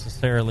doesn't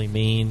necessarily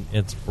mean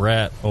it's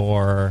Brett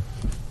or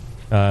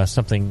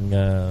something,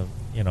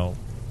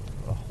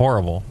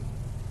 horrible.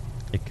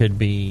 It could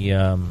be,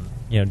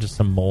 just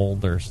some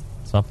mold or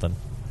something.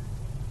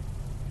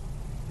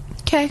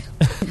 Okay.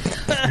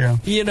 Yeah.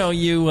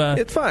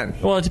 It's fine.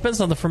 Well, it depends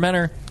on the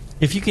fermenter.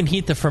 If you can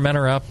heat the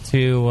fermenter up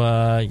to,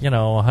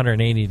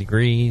 180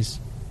 degrees,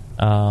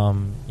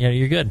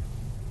 you're good.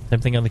 Same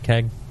thing on the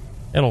keg.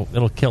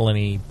 It'll kill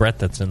any Brett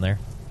that's in there.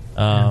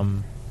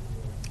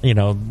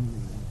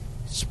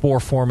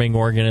 Spore-forming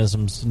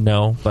organisms,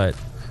 no, but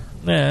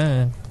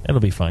it'll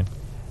be fine.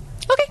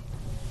 Okay.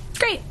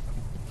 Great.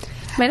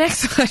 My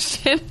next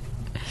question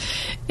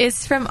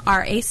is from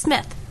R.A.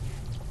 Smith.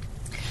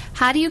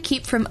 How do you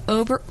keep from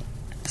over-sparging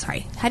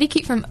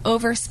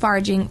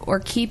or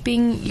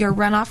keeping your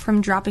runoff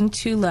from dropping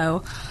too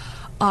low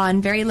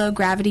on very low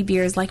gravity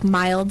beers like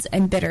milds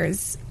and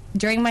bitters?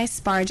 During my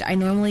sparge, I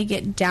normally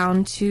get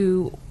down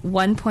to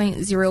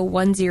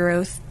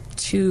 1.010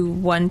 to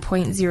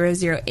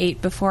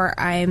 1.008 before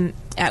I'm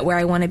at where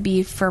I want to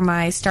be for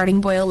my starting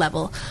boil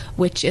level,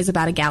 which is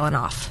about a gallon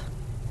off.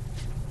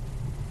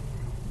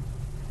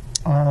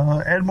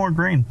 Add more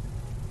grain.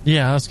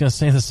 Yeah, I was going to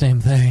say the same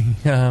thing.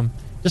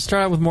 Just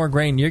start out with more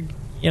grain.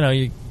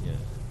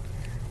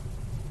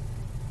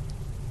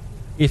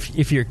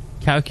 If you're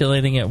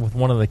calculating it with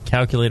one of the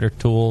calculator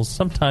tools,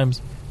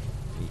 sometimes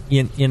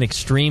in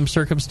extreme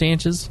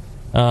circumstances,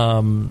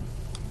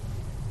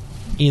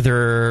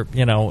 either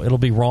it'll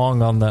be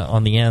wrong on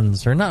the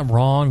ends, or not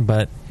wrong,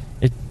 but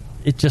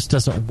it just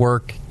doesn't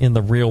work in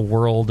the real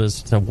world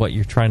as to what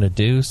you're trying to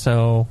do.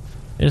 So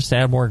Just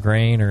add more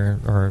grain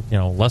or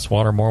less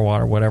water, more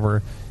water,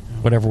 whatever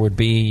would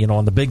be,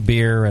 on the big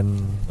beer,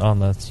 and on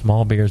the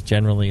small beers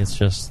generally it's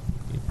just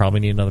you probably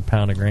need another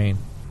pound of grain.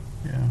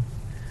 Yeah.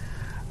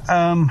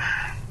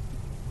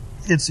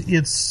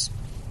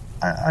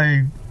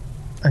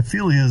 I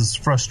feel his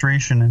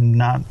frustration in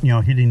not,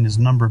 hitting his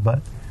number,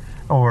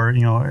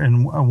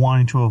 and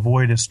wanting to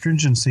avoid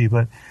astringency,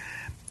 but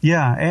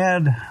yeah,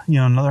 add,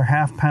 another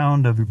half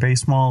pound of your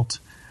base malt,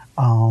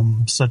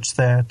 such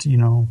that,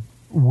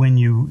 when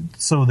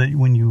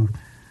you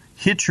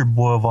hit your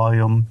boil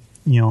volume,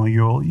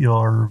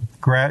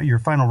 your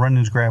final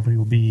run-ins gravity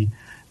will be,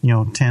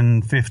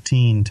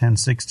 10-15,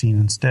 10-16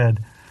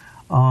 instead.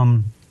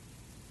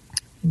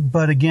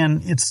 But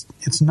again,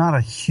 it's not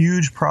a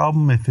huge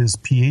problem if his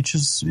pH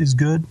is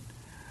good.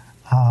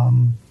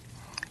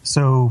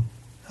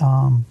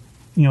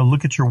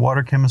 Look at your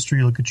water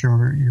chemistry, look at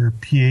your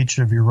pH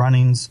of your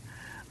runnings.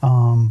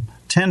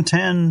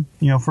 10-10,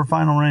 for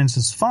final run-ins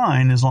is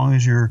fine as long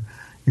as your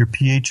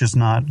pH is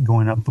not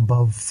going up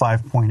above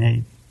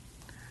 5.8.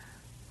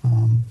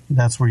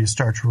 That's where you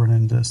start to run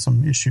into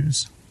some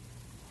issues.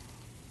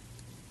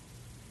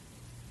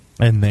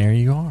 And there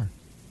you are.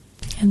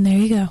 And there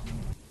you go.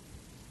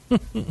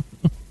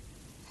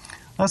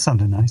 That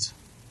sounded nice.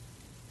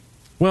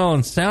 Well,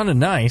 and sounded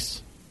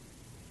nice.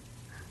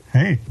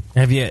 Hey,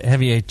 have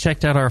you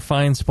checked out our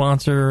fine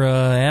sponsor,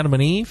 Adam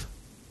and Eve?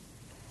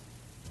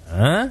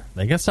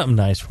 They got something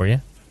nice for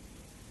you.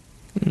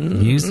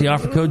 Use the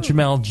offer code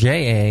Jamel,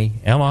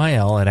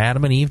 Jamil, at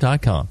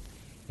adamandeve.com.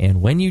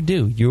 And when you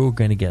do, you're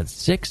going to get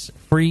 6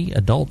 free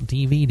adult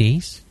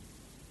DVDs.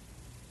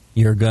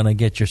 You're going to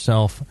get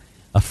yourself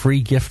a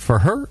free gift for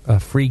her, a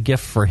free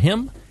gift for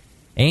him,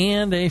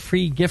 and a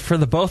free gift for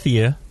the both of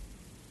you.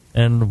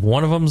 And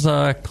one of them's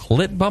a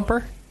clit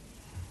bumper.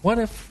 What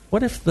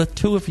if the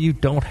two of you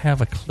don't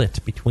have a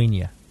clit between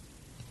you?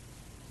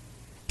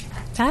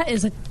 That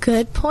is a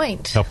good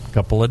point.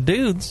 Couple of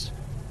dudes.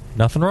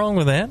 Nothing wrong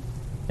with that.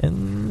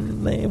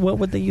 And what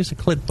would they use a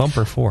clit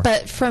bumper for?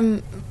 But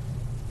I'm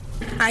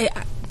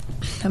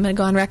going to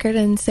go on record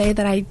and say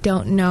that I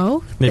don't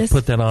know. They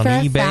put that on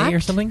eBay fact. Or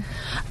something?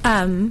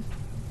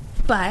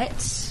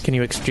 But can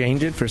you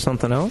exchange it for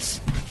something else?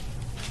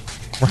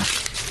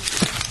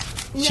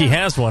 She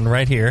has one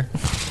right here.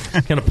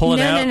 Going to pull it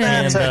out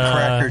and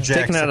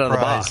taking it out of the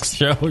box.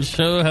 Show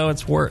how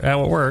it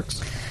works.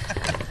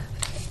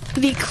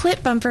 The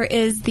clit bumper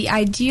is the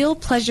ideal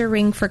pleasure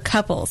ring for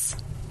couples.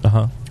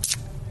 Uh-huh.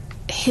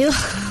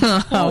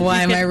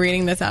 Why am I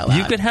reading this out loud?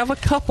 You could have a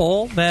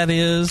couple that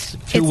is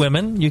two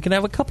women. You can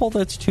have a couple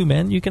that's two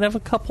men. You can have a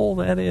couple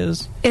that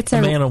is a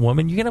man and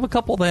woman. You can have a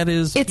couple that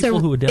is people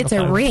who identify.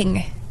 It's a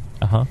ring.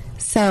 Uh-huh.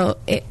 So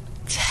it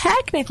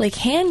technically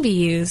can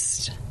be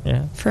used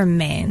for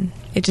men.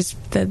 It just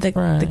the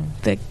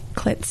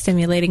clit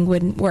stimulating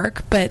wouldn't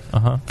work, but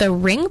the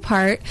ring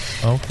part.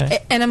 Okay.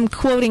 And I'm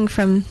quoting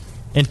from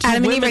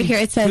Adam and Eve right here.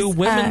 It says 2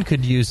 women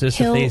could use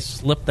this if they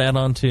slip that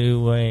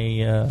onto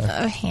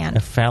a hand, a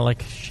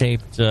phallic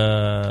shaped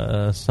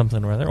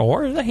something or other,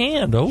 or the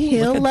hand. Oh,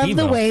 he'll love Timo.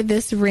 the way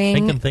this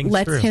ring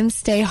lets him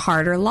stay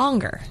harder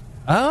longer.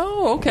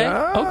 Oh, okay,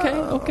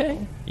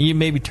 okay. You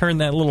maybe turn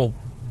that little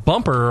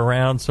bumper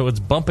around so it's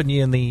bumping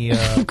you in the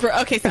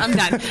okay, so I'm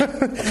done.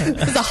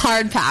 This is a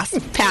hard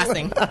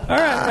passing. All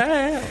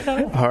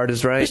right. Hard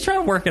is right. Just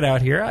trying to work it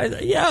out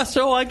here.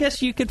 So I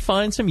guess you could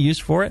find some use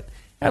for it.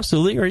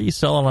 Absolutely, or you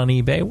sell it on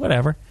eBay,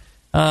 whatever.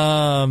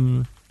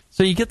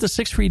 So you get the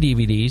 6 free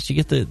DVDs,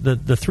 you get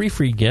the 3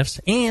 free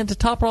gifts, and to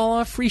top it all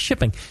off, free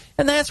shipping.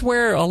 And that's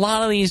where a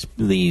lot of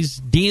these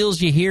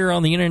deals you hear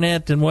on the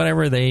internet and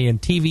whatever,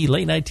 and TV,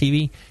 late night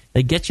TV,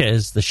 they get you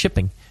as the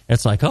shipping.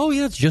 It's like, oh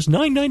yeah, it's just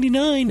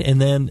 $9.99,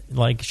 and then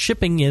like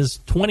shipping is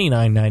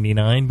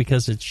 $29.99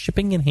 because it's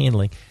shipping and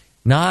handling.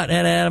 Not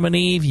at Adam and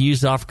Eve.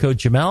 Use the offer code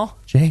Jamil,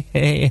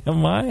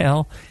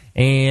 Jamil,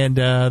 and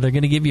they're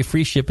going to give you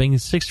free shipping,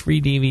 6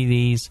 free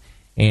DVDs,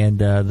 and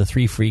the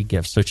 3 free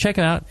gifts. So check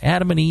it out,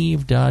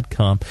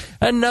 adamandeve.com.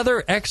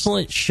 Another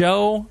excellent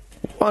show.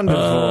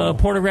 Wonderful.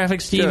 Pornographic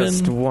Steven.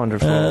 Just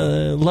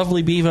wonderful.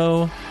 Lovely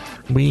Bevo.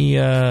 We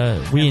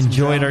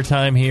enjoyed our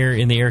time here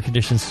in the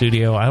air-conditioned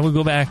studio. I will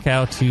go back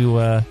out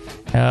to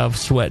have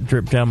sweat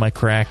drip down my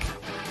crack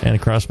and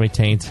across my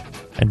taint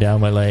and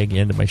down my leg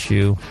into my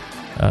shoe.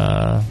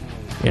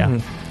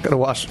 Gotta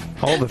wash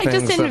all the things. I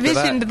just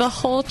envisioned the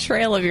whole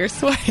trail of your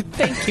sweat.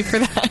 Thank you for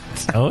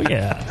that. Oh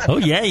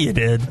yeah, you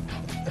did.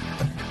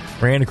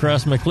 Ran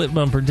across my clip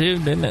bumper too,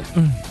 didn't it?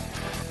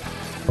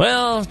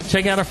 Well,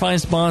 check out our fine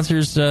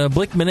sponsors,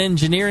 Blickman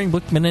Engineering,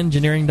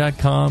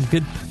 BlickmanEngineering.com.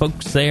 Good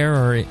folks there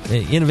are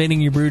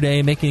innovating your brew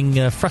day,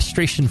 making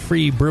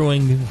frustration-free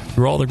brewing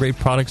through all the great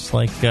products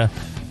like their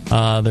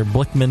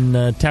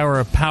Blickman Tower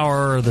of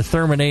Power, the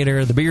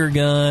Therminator, the Beer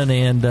Gun,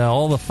 and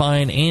all the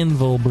fine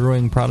Anvil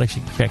Brewing products.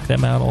 You can check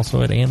them out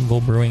also at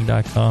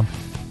anvilbrewing.com.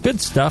 Good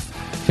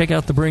stuff. Check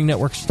out the Brewing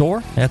Network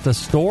store. At the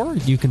store,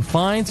 you can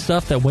find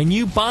stuff that when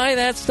you buy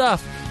that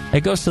stuff,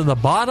 it goes to the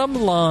bottom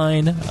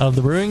line of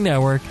the Brewing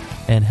Network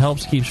and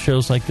helps keep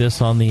shows like this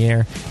on the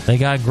air. They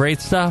got great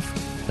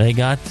stuff. They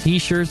got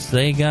T-shirts.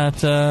 They got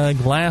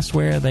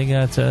glassware. They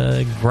got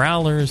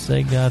growlers.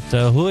 They got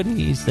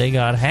hoodies. They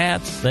got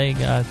hats. They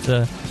got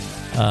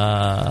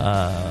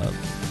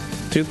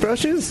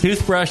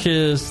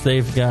toothbrushes.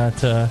 They've got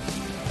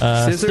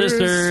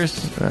scissors.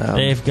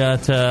 They've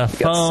got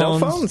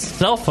phones.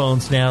 Cell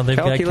phones now. They've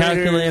got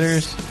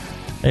calculators.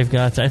 They've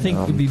got, I think,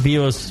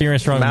 Bio's Steering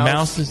Strong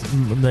mouses.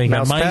 They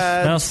got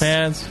mouse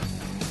pads.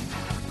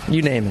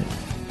 You name it.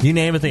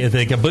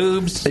 They got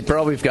boobs. They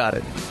probably got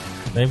it.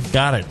 They've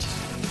got it.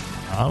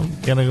 I'm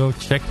going to go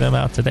check them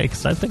out today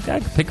because I think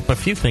I could pick up a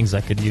few things I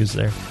could use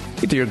there.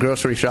 You do your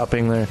grocery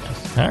shopping there.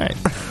 All right.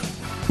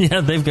 Yeah,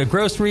 they've got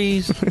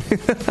groceries.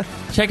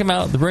 Check them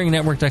out,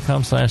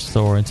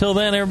 thebrewingnetwork.com/store. Until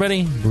then,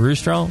 everybody, brew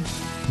strong.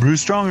 Brew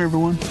strong,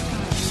 everyone.